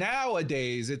 And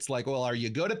nowadays it's like, well, are you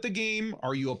good at the game?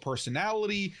 Are you a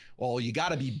personality? Well, you got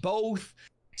to be both.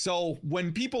 So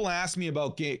when people ask me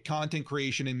about content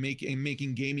creation and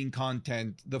making gaming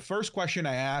content, the first question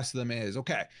I ask them is,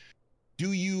 okay,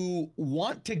 do you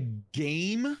want to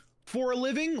game for a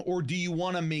living, or do you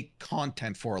want to make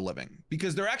content for a living?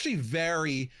 Because they're actually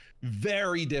very,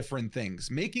 very different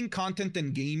things. Making content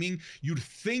and gaming, you'd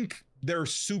think they're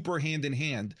super hand in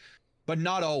hand, but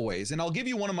not always. And I'll give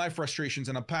you one of my frustrations,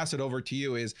 and I'll pass it over to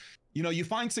you, is, you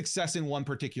find success in one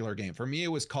particular game. For me, it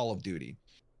was Call of Duty.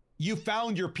 You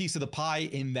found your piece of the pie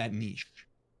in that niche.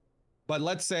 But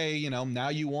let's say, now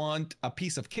you want a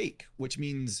piece of cake, which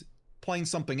means playing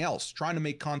something else, trying to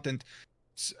make content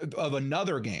of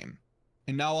another game.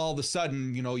 And now all of a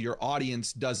sudden, your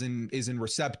audience isn't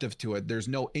receptive to it. There's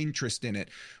no interest in it,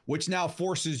 which now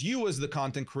forces you as the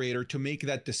content creator to make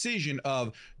that decision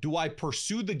of, do I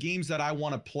pursue the games that I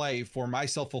want to play for my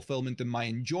self-fulfillment and my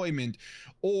enjoyment,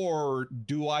 or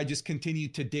do I just continue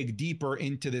to dig deeper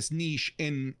into this niche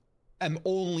and am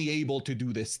only able to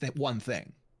do this one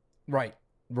thing? Right.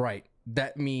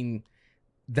 That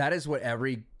is what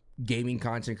every gaming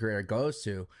content creator goes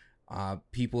to.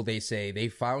 People, they say they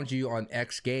found you on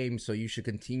X game, so you should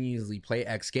continuously play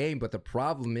X game. But the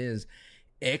problem is,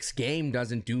 X game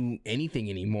doesn't do anything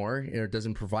anymore. It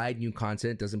doesn't provide new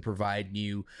content, doesn't provide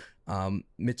new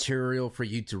material for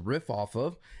you to riff off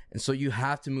of, and so you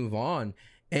have to move on.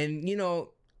 And the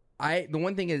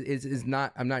one thing is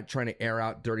not, I'm not trying to air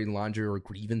out dirty laundry or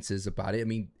grievances about it. I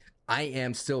mean, I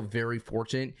am still very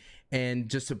fortunate, and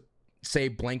just to say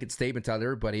blanket statement to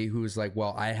everybody who's like,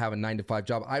 well, I have a 9-to-5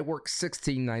 job. I worked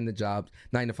 16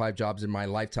 9-to-5 jobs in my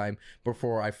lifetime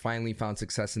before I finally found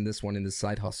success in this one, in this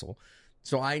side hustle.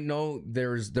 So I know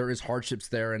there is hardships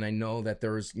there, and I know that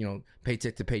there's,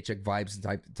 paycheck to paycheck vibes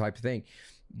and type of thing.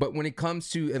 But when it comes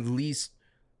to at least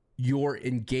your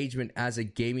engagement as a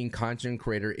gaming content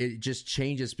creator, it just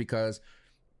changes, because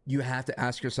you have to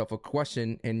ask yourself a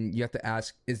question, and you have to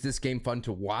ask, is this game fun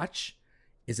to watch?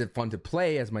 Is it fun to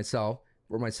play as myself?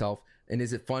 And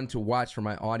is it fun to watch for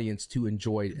my audience to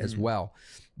enjoy it as well?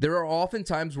 There are often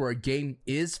times where a game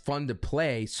is fun to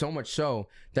play, so much so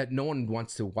that no one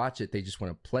wants to watch it. They just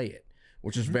want to play it,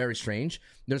 which is very strange.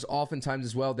 There's often times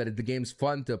as well that the game's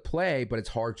fun to play, but it's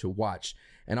hard to watch.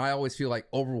 And I always feel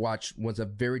like Overwatch was a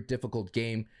very difficult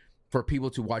game for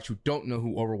people to watch who don't know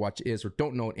who Overwatch is or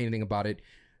don't know anything about it.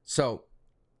 So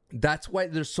that's why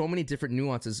there's so many different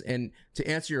nuances. And to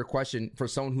answer your question, for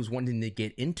someone who's wanting to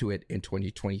get into it in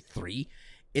 2023,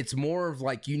 it's more of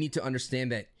like, you need to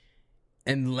understand that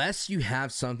unless you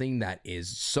have something that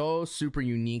is so super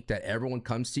unique that everyone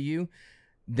comes to you,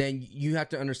 then you have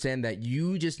to understand that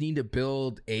you just need to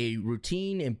build a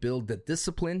routine and build the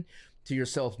discipline to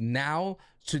yourself now,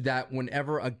 so that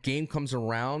whenever a game comes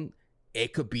around,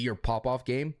 it could be your pop-off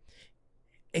game.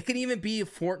 It could even be a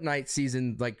Fortnite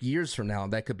season, like years from now,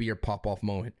 that could be your pop-off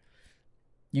moment.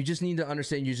 You just need to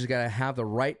understand, you just got to have the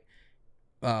right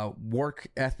work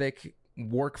ethic,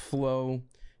 workflow.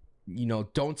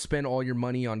 Don't spend all your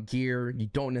money on gear. You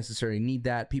don't necessarily need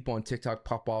that. People on TikTok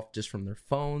pop off just from their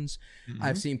phones.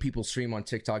 I've seen people stream on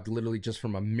TikTok literally just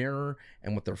from a mirror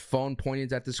and with their phone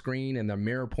pointed at the screen and their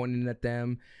mirror pointing at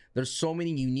them. There's so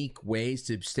many unique ways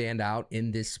to stand out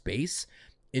in this space.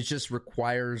 It just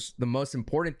requires, the most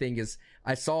important thing is,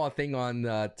 I saw a thing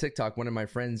on TikTok, one of my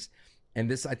friends, and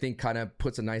this I think kind of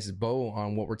puts a nice bow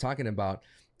on what we're talking about.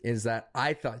 is that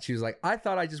I thought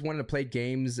I just wanted to play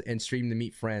games and stream to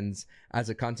meet friends as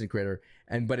a content creator.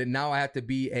 But now I have to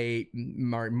be a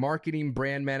marketing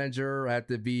brand manager. I have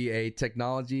to be a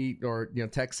technology or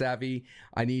tech savvy.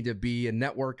 I need to be a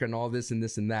network and all this and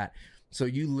this and that. So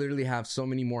you literally have so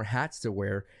many more hats to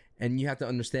wear. And you have to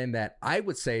understand that. I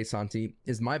would say, Santi,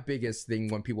 is my biggest thing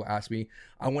when people ask me,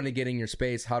 I want to get in your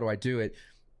space. How do I do it?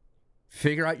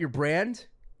 Figure out your brand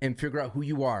and figure out who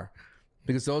you are.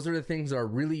 Because those are the things that are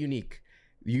really unique.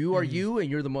 You are you, and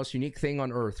you're the most unique thing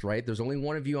on earth, right? There's only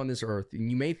one of you on this earth. And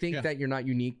you may think that you're not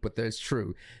unique, but that's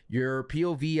true. Your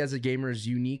POV as a gamer is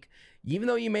unique. Even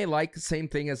though you may like the same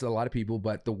thing as a lot of people,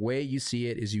 but the way you see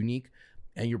it is unique.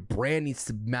 And your brand needs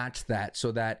to match that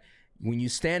so that when you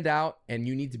stand out and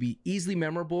you need to be easily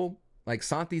memorable, like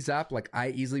Santi's app, like I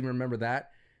easily remember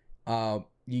that.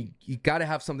 You got to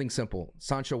have something simple.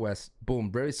 Sancho West,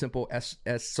 boom, very simple. S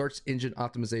search engine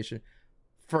optimization.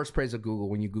 First praise of Google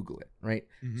when you Google it, right?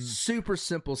 Super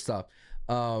simple stuff.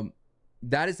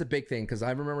 That is the big thing, because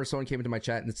I remember someone came into my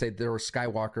chat and said they were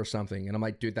Skywalker or something, and I'm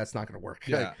like, dude, that's not going to work.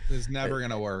 Yeah, it's never going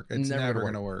to work. It's never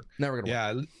going to work. Never going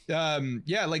to work.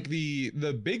 Yeah, like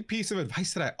the big piece of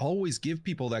advice that I always give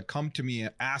people that come to me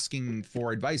asking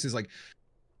for advice is like,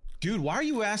 dude, why are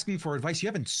you asking for advice? You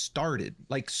haven't started.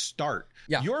 Like, start.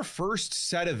 Yeah. Your first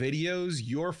set of videos,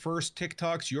 your first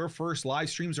TikToks, your first live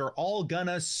streams are all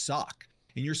gonna suck.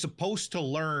 And you're supposed to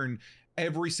learn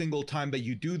every single time that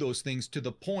you do those things to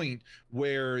the point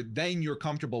where then you're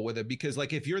comfortable with it. Because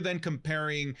like if you're then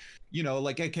comparing,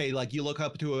 like, okay, like you look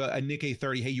up to a Nick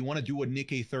A30, hey, you want to do what Nick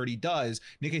A30 does.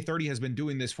 Nick A30 has been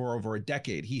doing this for over a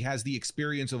decade. He has the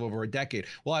experience of over a decade.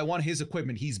 Well, I want his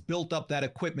equipment. He's built up that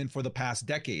equipment for the past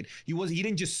decade. He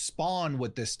didn't just spawn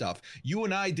with this stuff. You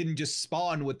and I didn't just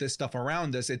spawn with this stuff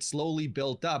around us. It slowly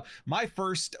built up. My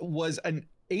first was an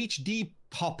HD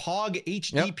POG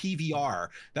HD PVR.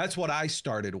 That's what I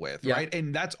started with, right?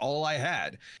 And that's all I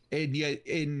had. And yet,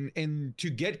 and to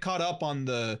get caught up on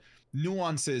the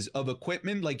nuances of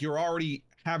equipment, like you're already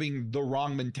having the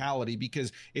wrong mentality,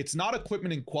 because it's not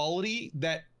equipment and quality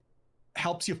that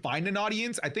helps you find an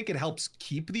audience. I think it helps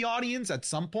keep the audience at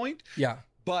some point. Yeah.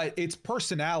 But it's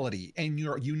personality and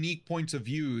your unique points of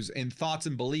views and thoughts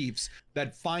and beliefs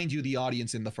that find you the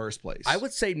audience in the first place. I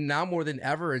would say now more than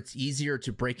ever, it's easier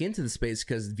to break into the space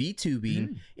because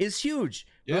VTubing is huge.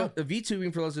 Yeah. The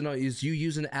VTubing, for those who know, is you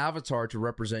use an avatar to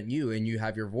represent you and you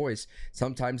have your voice.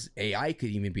 Sometimes AI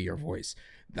could even be your voice.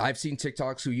 I've seen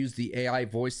TikToks who use the AI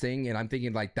voice thing, and I'm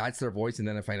thinking like that's their voice, and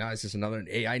then I find out it's just another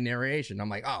AI narration. I'm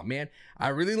like, oh man, I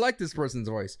really like this person's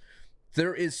voice.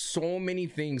 There is so many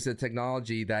things in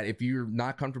technology that if you're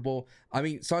not comfortable, I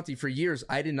mean, Santi, for years,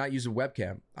 I did not use a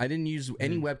webcam. I didn't use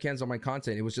any webcams on my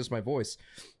content. It was just my voice.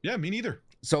 Yeah, me neither.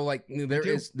 So like there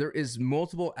is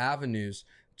multiple avenues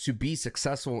to be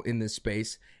successful in this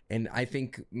space. And I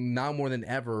think now more than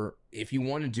ever, if you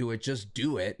want to do it, just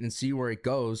do it and see where it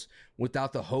goes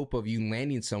without the hope of you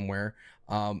landing somewhere.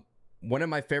 One of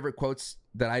my favorite quotes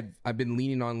that I've been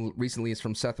leaning on recently is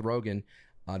from Seth Rogen,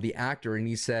 the actor. And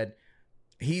he said,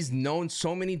 he's known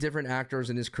so many different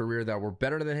actors in his career that were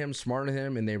better than him, smarter than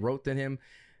him, and they wrote than him,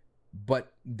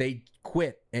 but they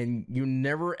quit. And you're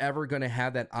never, ever going to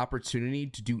have that opportunity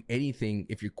to do anything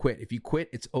if you quit. If you quit,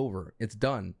 it's over. It's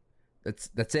done.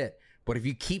 That's it. But if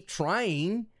you keep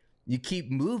trying, you keep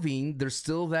moving, there's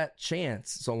still that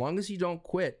chance. So long as you don't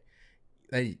quit,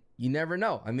 you never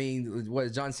know. I mean,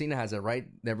 what John Cena has it, right?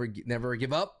 Never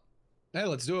give up. Hey,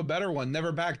 let's do a better one.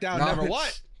 Never back down. Never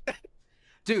what?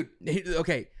 Dude,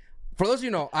 okay. For those of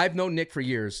you who know, I've known Nick for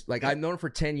years. Like, I've known him for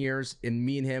 10 years, and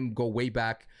me and him go way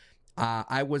back.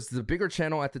 I was the bigger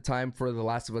channel at the time for The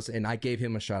Last of Us, and I gave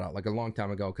him a shout out like a long time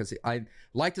ago because I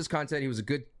liked his content. He was a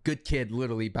good kid,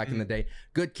 literally, back in the day.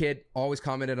 Good kid, always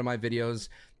commented on my videos,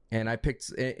 and I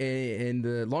picked, and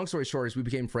the long story short is we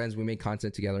became friends. We made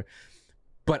content together.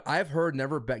 But I've heard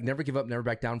never give up, never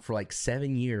back down for like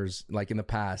 7 years, like in the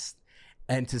past.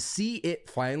 And to see it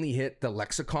finally hit the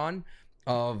lexicon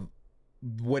of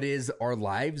what is our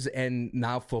lives, and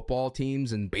now football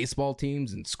teams and baseball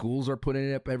teams and schools are putting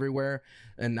it up everywhere,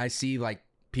 and I see like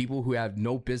people who have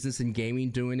no business in gaming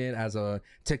doing it as a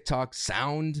TikTok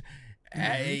sound.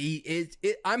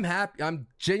 I'm happy. I'm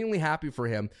genuinely happy for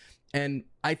him, and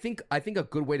I think a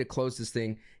good way to close this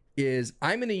thing is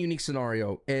I'm in a unique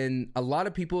scenario, and a lot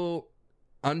of people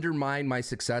undermine my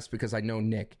success because I know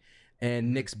Nick.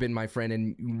 And Nick's been my friend,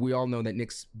 and we all know that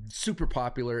Nick's super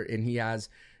popular, and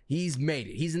he's made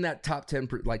it. He's in that top 10,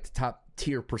 like the top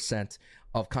tier %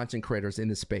 of content creators in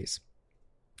this space.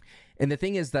 And the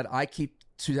thing is that I keep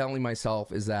telling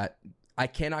myself is that I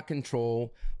cannot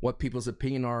control what people's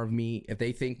opinion are of me. If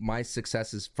they think my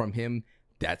success is from him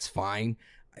That's fine.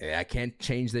 I can't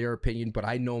change their opinion, but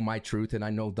I know my truth, and I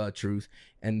know the truth,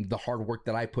 and the hard work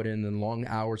that I put in, the long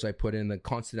hours I put in, the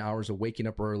constant hours of waking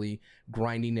up early,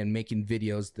 grinding and making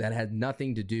videos that had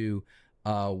nothing to do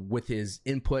with his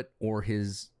input or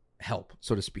his help,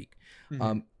 so to speak.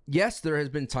 Yes, there has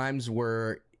been times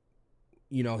where,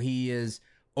 he is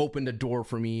opened a door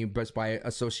for me just by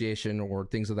association or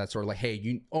things of that sort, like,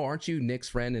 hey, aren't you Nick's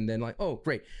friend? And then like, oh,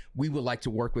 great, we would like to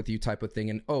work with you type of thing.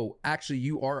 And oh, actually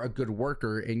you are a good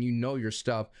worker and you know your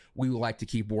stuff, we would like to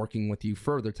keep working with you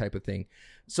further type of thing.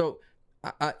 So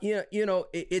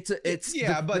it's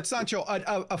but Sancho,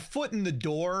 a foot in the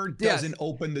door doesn't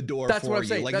open the door for you.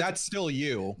 Saying. Like that's still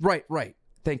you. Right.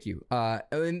 Thank you.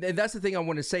 And that's the thing I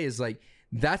want to say is like,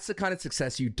 that's the kind of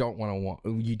success you don't want.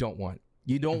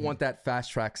 You don't want that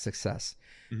fast track success,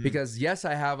 because yes,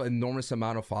 I have an enormous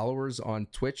amount of followers on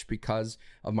Twitch because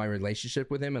of my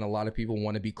relationship with him. And a lot of people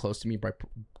want to be close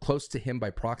to him by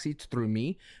proxy through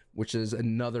me, which is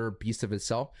another beast of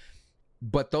itself.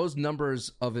 But those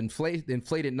numbers of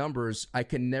inflated numbers, I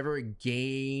can never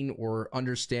gain or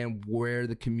understand where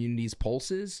the community's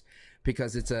pulse is,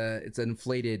 because it's an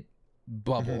inflated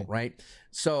bubble, right?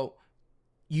 So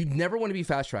you never want to be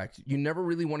fast tracked. You never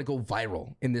really want to go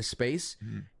viral in this space.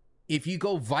 If you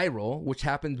go viral, which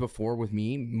happened before with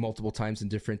me multiple times in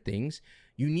different things,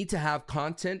 you need to have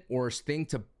content or a thing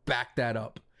to back that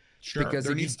up. Sure, because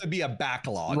there needs to be a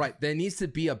backlog. Right, there needs to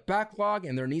be a backlog,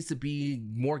 and there needs to be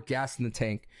more gas in the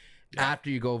tank after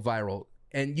you go viral.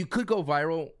 And you could go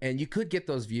viral, and you could get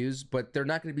those views, but they're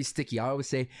not going to be sticky. I always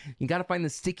say, you got to find the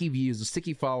sticky views, the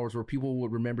sticky followers where people will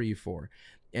remember you for.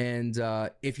 And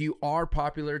if you are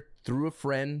popular through a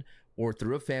friend or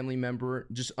through a family member,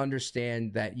 just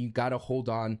understand that you got to hold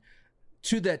on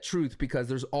to that truth, because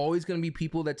there's always going to be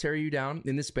people that tear you down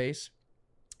in this space.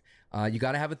 You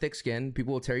got to have a thick skin.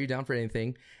 People will tear you down for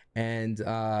anything. And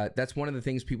that's one of the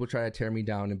things people try to tear me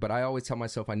down. But I always tell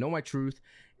myself, I know my truth,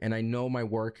 and I know my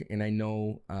work, and I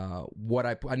know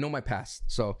I know my past.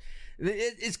 So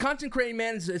it's content creating,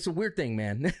 man. It's a weird thing,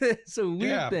 man. It's a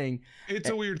weird thing. It's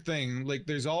a weird thing. Like,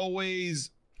 there's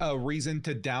always a reason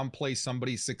to downplay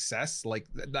somebody's success. Like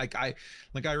I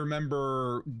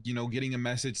remember, getting a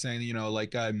message saying,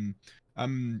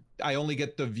 I only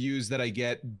get the views that I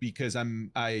get because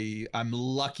I'm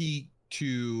lucky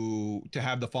to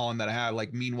have the following that I have.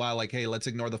 Like, meanwhile, like, hey, let's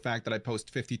ignore the fact that I post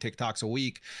 50 TikToks a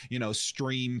week,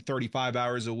 stream 35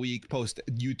 hours a week, post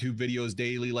YouTube videos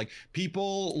daily. Like,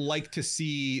 people like to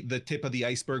see the tip of the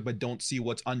iceberg, but don't see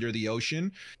what's under the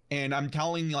ocean. And I'm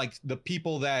telling, like, the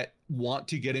people that want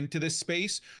to get into this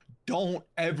space, don't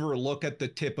ever look at the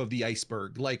tip of the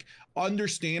iceberg. Like,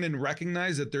 understand and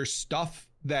recognize that there's stuff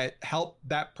that help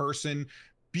that person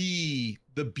be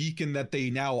the beacon that they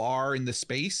now are in the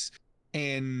space,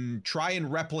 and try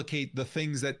and replicate the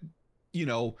things that,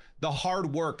 the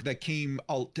hard work that came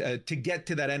out to get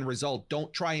to that end result.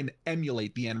 Don't try and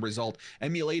emulate the end result.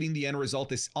 Emulating the end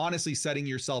result is honestly setting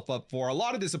yourself up for a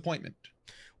lot of disappointment.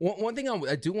 One thing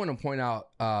I do want to point out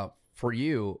for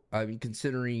you,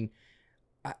 considering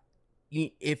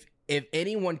if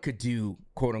anyone could do,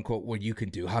 quote unquote, what you can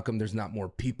do, how come there's not more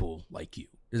people like you?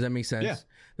 Does that make sense? Yeah.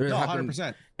 No,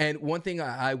 100%. And one thing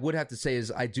I would have to say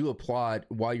is, I do applaud,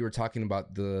 while you were talking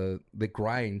about the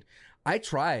grind, I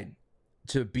tried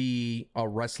to be a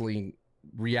wrestling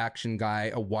reaction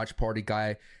guy, a watch party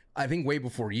guy, I think way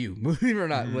before you, believe it or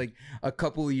not, like a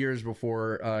couple of years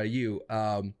before you.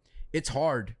 It's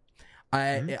hard.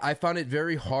 I found it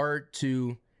very hard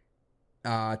to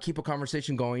keep a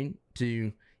conversation going,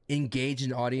 to engage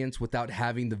an audience without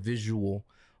having the visual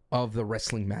of the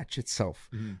wrestling match itself.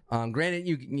 Granted,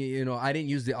 you I didn't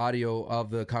use the audio of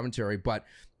the commentary, but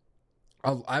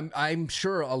I'm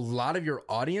sure a lot of your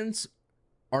audience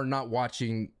are not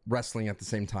watching wrestling at the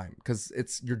same time, because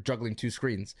you're juggling two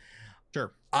screens.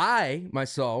 Sure. I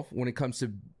myself, when it comes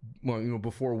to,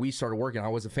 before we started working,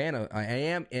 I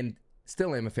am and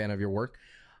still am a fan of your work.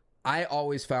 I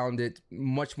always found it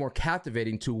much more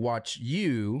captivating to watch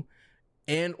you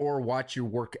and or watch your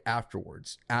work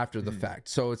afterwards, after the fact.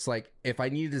 So it's like, if I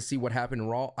needed to see what happened in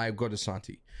Raw, I go to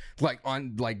Santi. Like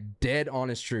dead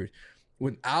honest truth.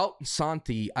 Without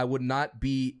Santi, I would not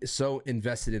be so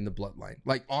invested in the bloodline.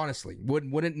 Like, honestly,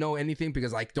 wouldn't know anything,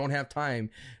 because I don't have time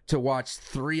to watch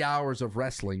 3 hours of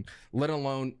wrestling, let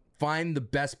alone find the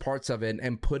best parts of it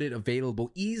and put it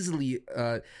available, easily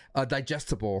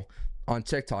digestible on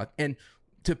TikTok. And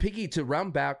to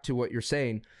round back to what you're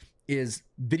saying, is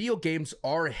video games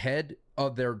are ahead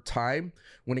of their time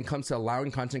when it comes to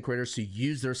allowing content creators to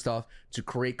use their stuff to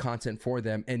create content for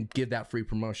them and give that free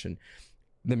promotion.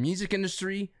 The music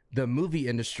industry, the movie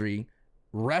industry,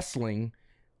 wrestling,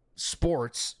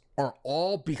 sports are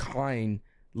all behind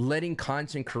letting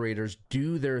content creators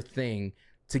do their thing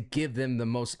to give them the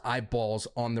most eyeballs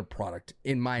on their product,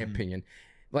 in my opinion.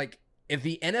 Like, if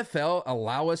the NFL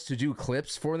allow us to do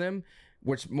clips for them,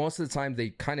 which most of the time they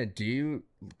kind of do,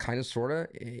 kind of, sort of,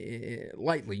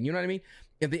 lightly, you know what I mean?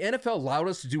 If the NFL allowed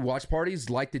us to do watch parties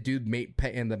like the dude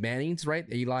and the Mannings, right?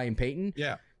 Eli and Peyton.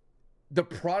 Yeah. The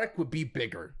product would be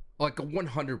bigger, like a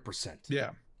 100%.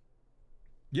 Yeah.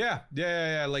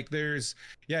 Like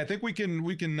I think we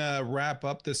can wrap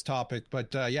up this topic,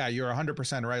 but yeah, you're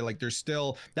 100% right. Like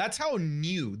that's how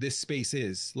new this space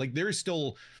is. Like we're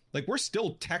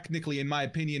still technically, in my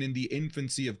opinion, in the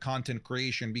infancy of content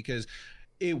creation, because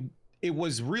it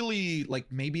was really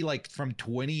like maybe like from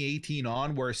 2018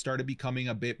 on where it started becoming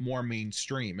a bit more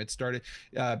mainstream. It started,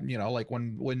 like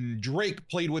when Drake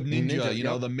played with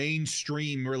Ninja, the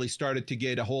mainstream really started to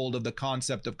get a hold of the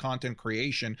concept of content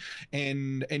creation,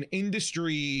 and an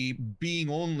industry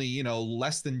being only,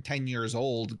 less than 10 years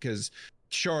old, because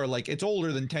sure, like it's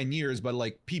older than 10 years, but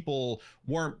like people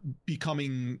weren't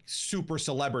becoming super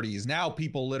celebrities. Now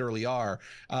people literally are.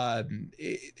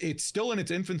 It's still in its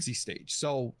infancy stage.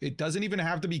 So it doesn't even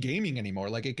have to be gaming anymore.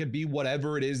 Like it could be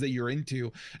whatever it is that you're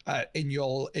into, and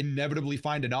you'll inevitably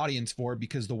find an audience for it,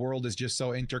 because the world is just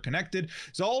so interconnected.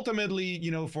 So ultimately,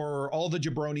 for all the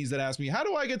jabronis that ask me, how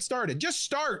do I get started? Just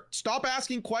start. Stop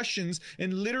asking questions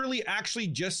and literally actually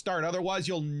just start. Otherwise,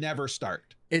 you'll never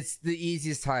start. It's the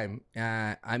easiest time.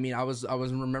 I was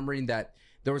remembering that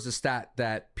there was a stat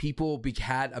that people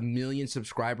had 1 million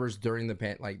subscribers during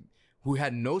the who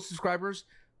had no subscribers,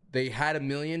 they had 1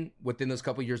 million within those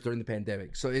couple of years during the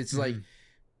pandemic. So it's like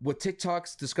with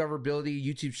TikTok's discoverability,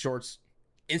 YouTube Shorts,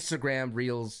 Instagram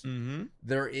Reels,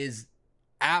 there is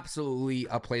absolutely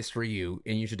a place for you,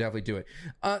 and you should definitely do it.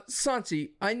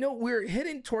 Santi, I know we're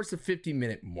heading towards the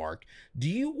 50-minute mark. Do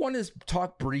you want to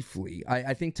talk briefly?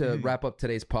 I think to wrap up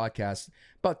today's podcast,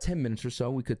 about 10 minutes or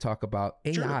so, we could talk about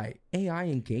AI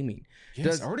in gaming.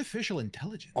 Yes, artificial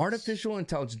intelligence. Artificial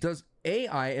intelligence. Does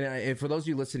AI, and for those of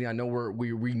you listening, I know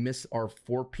we missed our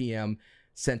 4 p.m.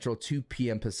 Central, 2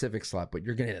 p.m. Pacific slot, but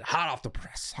you're going to get it hot off the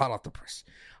press.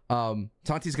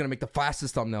 Santi's going to make the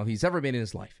fastest thumbnail he's ever made in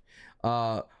his life.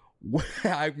 I'm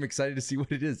excited to see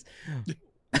what it is.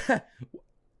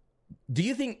 Do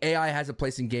you think AI has a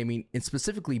place in gaming, and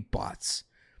specifically bots?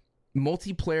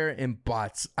 Multiplayer and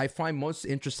bots I find most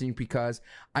interesting, because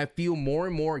I feel more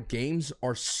and more games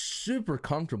are super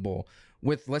comfortable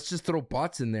with, let's just throw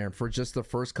bots in there for just the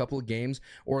first couple of games,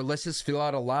 or let's just fill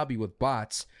out a lobby with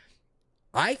bots.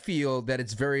 I feel that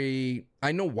it's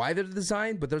I know why they're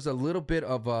designed, but there's a little bit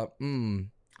of a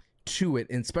to it,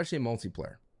 and especially in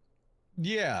multiplayer.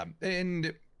 Yeah,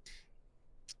 and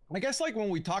I guess like when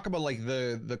we talk about like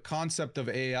the concept of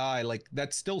AI, like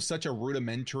that's still such a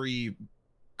rudimentary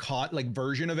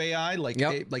version of AI, like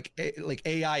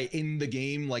AI in the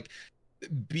game, like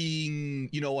being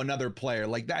another player.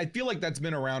 Like I feel like that's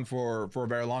been around for a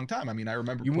very long time. I mean, I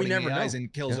remember putting AIs in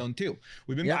Killzone 2.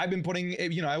 I've been putting,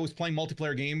 I was playing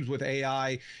multiplayer games with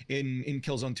AI in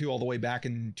Killzone 2 all the way back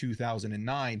in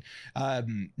 2009.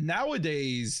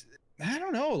 Nowadays, I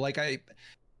don't know, like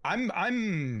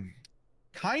I'm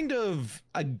kind of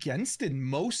against it,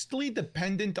 mostly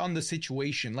dependent on the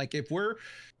situation. Like if we're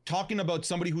talking about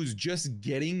somebody who's just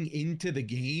getting into the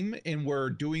game and we're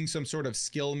doing some sort of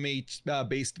skill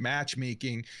based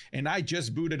matchmaking, and I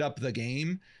just booted up the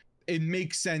game, it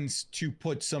makes sense to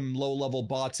put some low level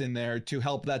bots in there to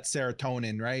help that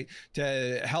serotonin, right?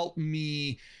 To help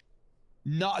me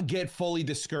not get fully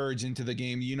discouraged into the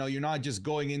game. You're not just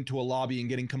going into a lobby and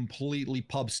getting completely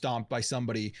pub stomped by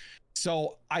somebody.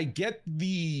 So I get the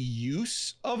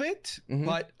use of it,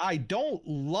 but I don't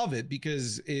love it,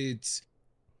 because it's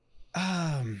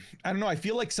I don't know, I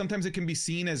feel like sometimes it can be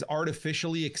seen as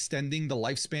artificially extending the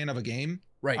lifespan of a game.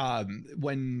 Right.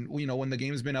 When the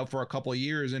game's been out for a couple of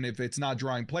years, and if it's not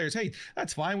drawing players, hey,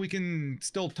 that's fine. We can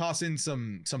still toss in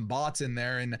some bots in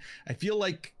there. And I feel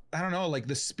like, I don't know, like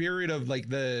the spirit of like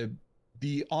the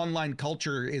online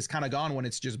culture is kind of gone when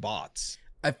it's just bots.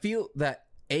 I feel that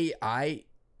AI,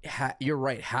 you're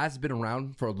right, has been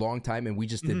around for a long time, and we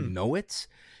just didn't know it.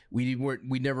 We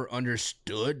never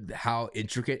understood how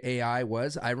intricate AI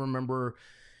was. I remember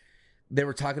they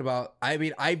were talking about, I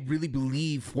really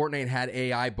believe Fortnite had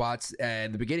AI bots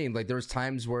at the beginning. Like there was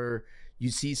times where you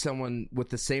see someone with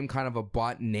the same kind of a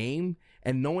bot name,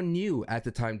 and no one knew at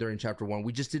the time during chapter 1.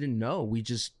 We just didn't know. We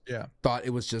just thought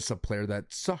it was just a player that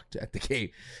sucked at the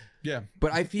game. Yeah.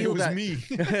 But I feel it was me.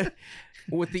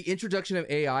 With the introduction of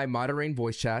AI moderating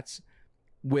voice chats,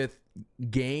 with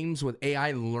games, with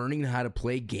AI learning how to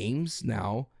play games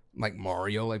now like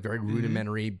Mario, like very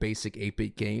rudimentary, basic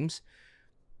 8-bit games.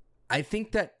 I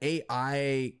think that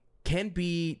AI can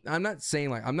be, I'm not saying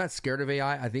like, I'm not scared of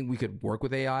AI. I think we could work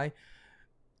with AI.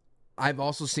 I've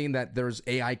also seen that there's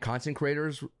AI content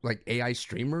creators, like AI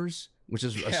streamers, which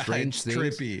is a strange thing.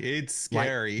 Trippy. It's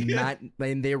scary. Like,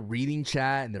 and they're reading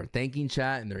chat and they're thanking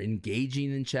chat and they're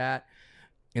engaging in chat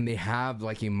and they have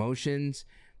like emotions.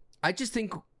 I just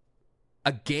think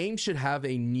a game should have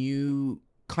a new,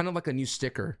 kind of like a new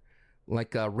sticker,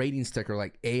 like a rating sticker,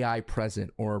 like AI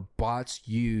present or bots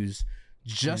use,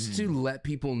 just to let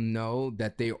people know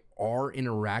that they are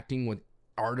interacting with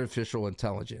artificial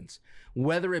intelligence,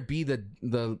 whether it be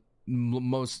the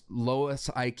most lowest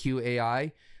IQ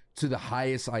AI to the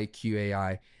highest IQ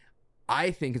AI.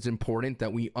 I think it's important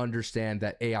that we understand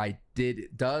that AI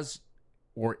does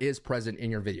or is present in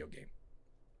your video game.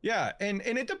 Yeah, and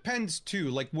it depends too.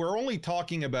 Like, we're only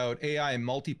talking about AI in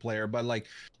multiplayer, but like,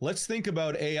 let's think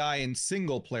about AI in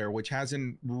single player, which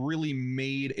hasn't really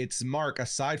made its mark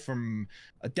aside from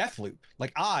a Deathloop.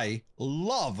 Like, I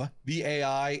love the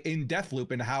AI in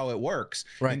Deathloop and how it works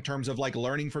in terms of like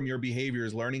learning from your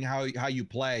behaviors, learning how you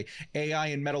play. AI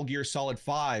in Metal Gear Solid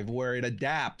 5, where it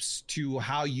adapts to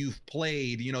how you've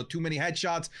played. You know, too many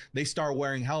headshots, they start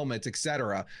wearing helmets,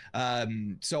 etc.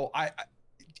 So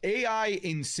AI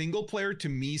in single player to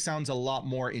me sounds a lot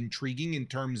more intriguing in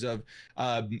terms of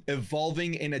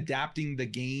evolving and adapting the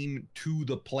game to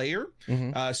the player,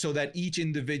 so that each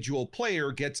individual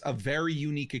player gets a very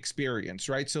unique experience,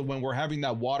 right? So when we're having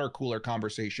that water cooler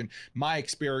conversation, my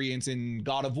experience in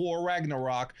God of War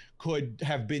Ragnarok could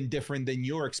have been different than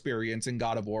your experience in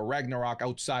God of War Ragnarok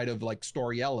outside of like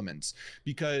story elements,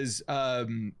 because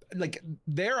like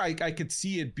there I could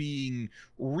see it being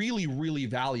really, really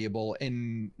valuable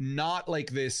and not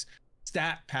like this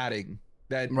stat padding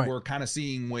that we're kind of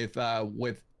seeing with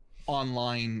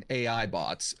online AI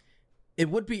bots. It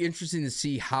would be interesting to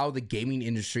see how the gaming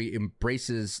industry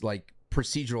embraces like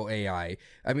procedural AI.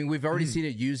 I mean, we've already seen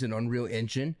it used in Unreal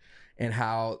Engine and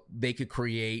how they could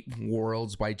create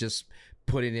worlds by just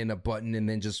putting in a button and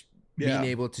then just being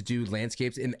able to do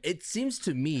landscapes. And it seems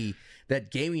to me that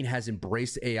gaming has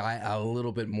embraced AI a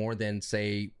little bit more than,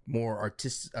 say, more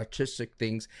artistic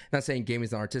things. Not saying gaming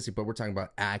is not artistic, but we're talking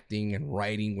about acting and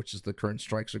writing, which is the current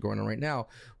strikes are going on right now,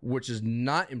 which is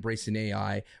not embracing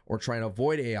AI or trying to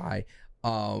avoid AI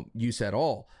use at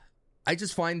all. I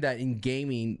just find that in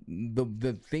gaming,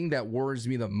 the thing that worries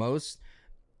me the most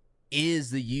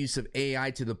is the use of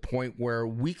AI to the point where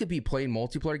we could be playing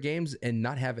multiplayer games and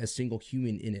not have a single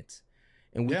human in it.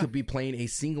 And we could be playing a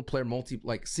single player /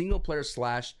 multiplayer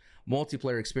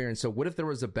experience. So what if there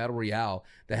was a battle royale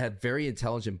that had very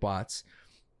intelligent bots,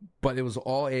 but it was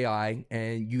all AI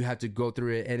and you had to go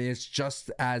through it and it's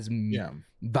just as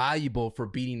valuable for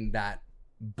beating that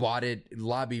botted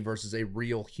lobby versus a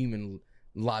real human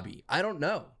lobby? I don't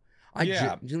know. I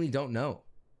genuinely don't know.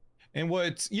 And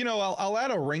what's, you know, I'll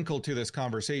add a wrinkle to this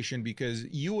conversation, because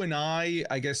you and I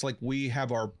guess like we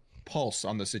have our pulse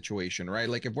on the situation, right?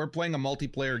 Like if we're playing a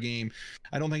multiplayer game,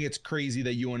 I don't think it's crazy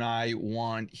that you and I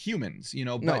want humans, you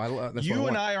know, but you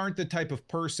and I aren't the type of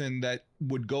person that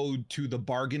would go to the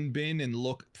bargain bin and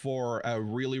look for a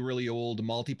really, really old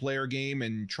multiplayer game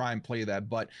and try and play that.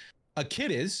 But a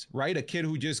kid is, right? A kid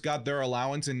who just got their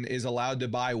allowance and is allowed to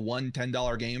buy one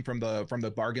 $10 game from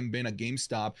the bargain bin at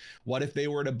GameStop. What if they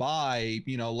were to buy,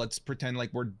 you know, let's pretend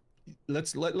like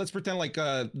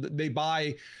they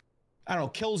buy, I don't know,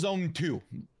 Killzone 2,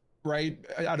 right,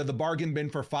 out of the bargain bin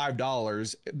for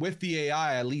 $5. With the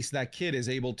AI, at least that kid is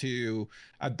able to,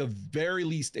 at the very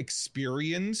least,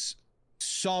 experience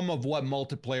some of what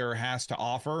multiplayer has to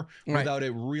offer without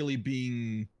it really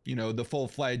being, you know, the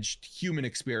full-fledged human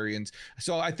experience.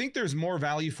 So I think there's more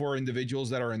value for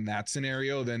individuals that are in that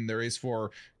scenario than there is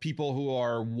for people who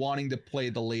are wanting to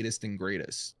play the latest and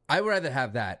greatest. I would rather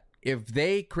have that. If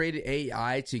they created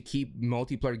AI to keep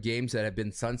multiplayer games that have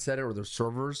been sunsetted or their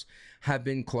servers have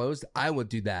been closed, I would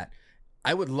do that.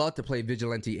 I would love to play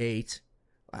Vigilante 8.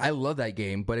 I love that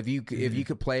game, but if you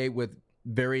could play with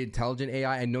very intelligent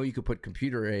AI, I know you could put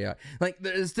computer AI. Like,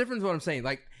 there's difference what I'm saying.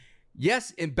 Like,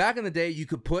 yes, back in the day, you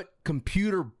could put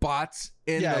computer bots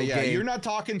in the game. You're not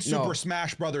talking Super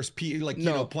Smash Brothers, you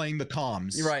know, playing the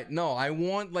comms. You're right. No, I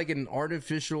want like an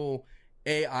artificial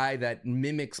AI that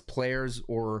mimics players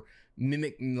or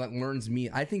learns me.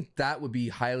 I think that would be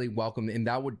highly welcome, and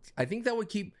I think that would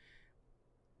keep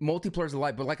multiplayers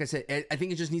alive. But like I said, I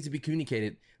think it just needs to be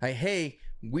communicated. Like, hey,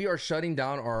 we are shutting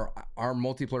down our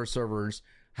multiplayer servers.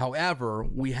 However,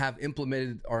 we have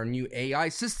implemented our new AI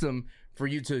system for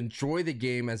you to enjoy the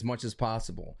game as much as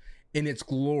possible. in its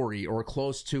glory or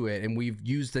close to it, and we've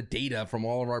used the data from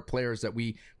all of our players that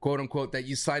we quote unquote that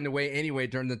you signed away anyway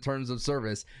during the terms of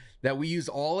service, that we use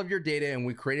all of your data and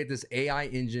we created this AI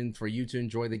engine for you to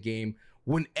enjoy the game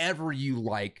whenever you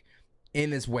like in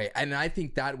this way. And I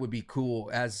think that would be cool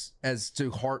as to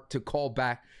call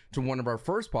back to one of our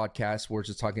first podcasts where it's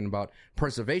just talking about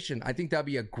preservation. I think that'd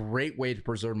be a great way to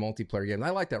preserve multiplayer games. I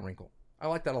like that wrinkle. I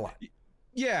like that a lot.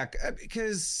 Yeah,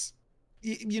 because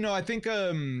I think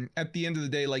at the end of the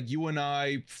day, like you and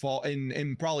I fall,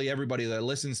 and probably everybody that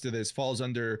listens to this falls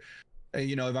under,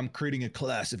 if I'm creating a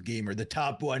class of gamer, the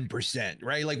top 1%,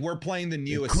 right? Like we're playing the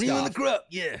newest cream stuff. of the crop,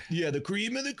 yeah, the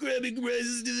cream of the crop, it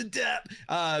rises to the top.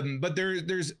 But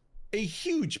there's a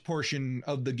huge portion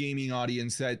of the gaming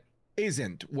audience that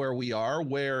isn't where we are,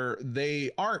 where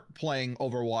they aren't playing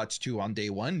Overwatch 2 on day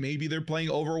one. Maybe they're playing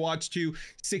Overwatch 2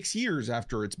 6 years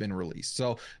after it's been released.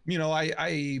 So,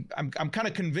 I'm kind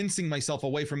of convincing myself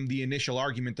away from the initial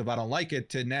argument of I don't like it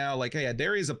to now like, hey,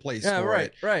 there is a place for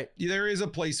it. Right. There is a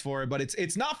place for it, but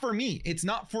it's not for me. It's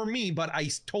not for me, but I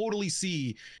totally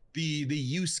see the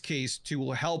use case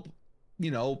to help,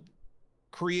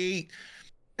 create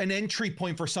an entry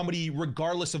point for somebody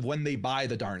regardless of when they buy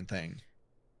the darn thing.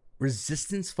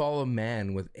 Resistance Follow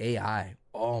Man with AI.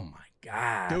 Oh my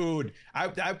god, dude!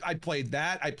 I played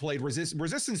that. I played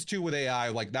Resistance 2 with AI.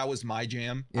 Like that was my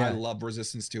jam. Yeah. I love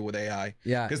Resistance 2 with AI.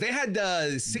 Yeah, because they had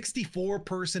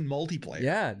 64-person multiplayer.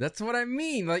 Yeah, that's what I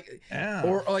mean. Like,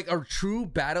 or like a true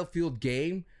Battlefield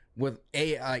game with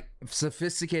AI,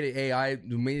 sophisticated AI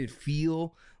who made it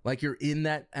feel like you're in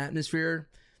that atmosphere.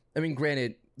 I mean,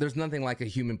 granted, there's nothing like a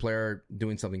human player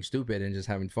doing something stupid and just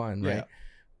having fun, right? Yeah.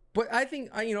 But I think,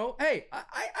 hey,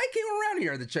 I came around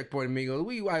here at the Checkpoint Amigos.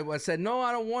 I said, no,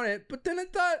 I don't want it. But then I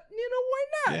thought, why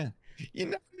not? Yeah. You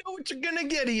never know what you're going to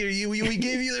get here. We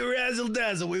gave you the razzle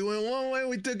dazzle. We went one way,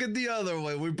 we took it the other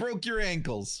way. We broke your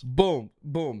ankles. Boom,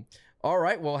 boom. All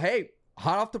right. Well, hey,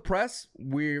 hot off the press.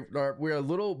 We're a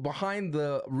little behind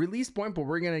the release point, but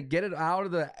we're going to get it out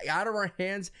of our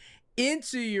hands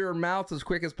into your mouth as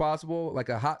quick as possible, like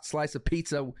a hot slice of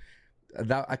pizza.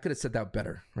 I could have said that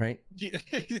better, right?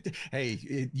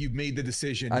 Hey, you've made the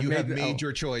decision. You have made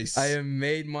your choice. I have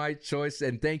made my choice,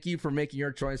 and thank you for making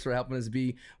your choice, for helping us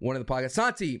be one of the podcasts.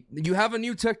 Santi, you have a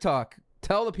new TikTok.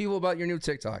 Tell the people about your new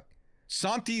TikTok.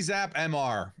 Santi Zap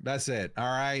MR. That's it. All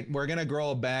right. We're going to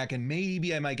grow it back, and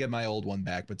maybe I might get my old one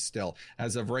back, but still,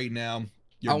 as of right now,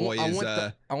 I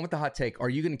want the hot take. Are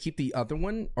you going to keep the other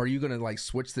one? Or are you going to like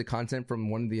switch the content from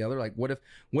one to the other? Like, what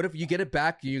if you get it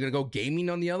back? You're going to go gaming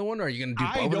on the other one? Or are you going to do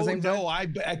both at the same time? I don't know.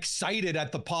 I'm excited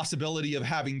at the possibility of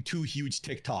having two huge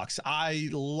TikToks. I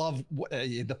love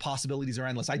the possibilities are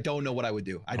endless. I don't know what I would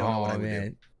do. I don't know what I would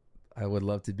do. I would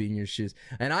love to be in your shoes.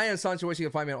 And I am Sancho West. You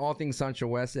can find me on all things Sancho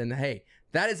West. And hey,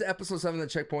 that is episode 7 of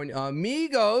the Checkpoint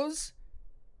Amigos,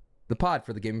 the pod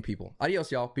for the gaming people.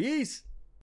 Adios, y'all. Peace.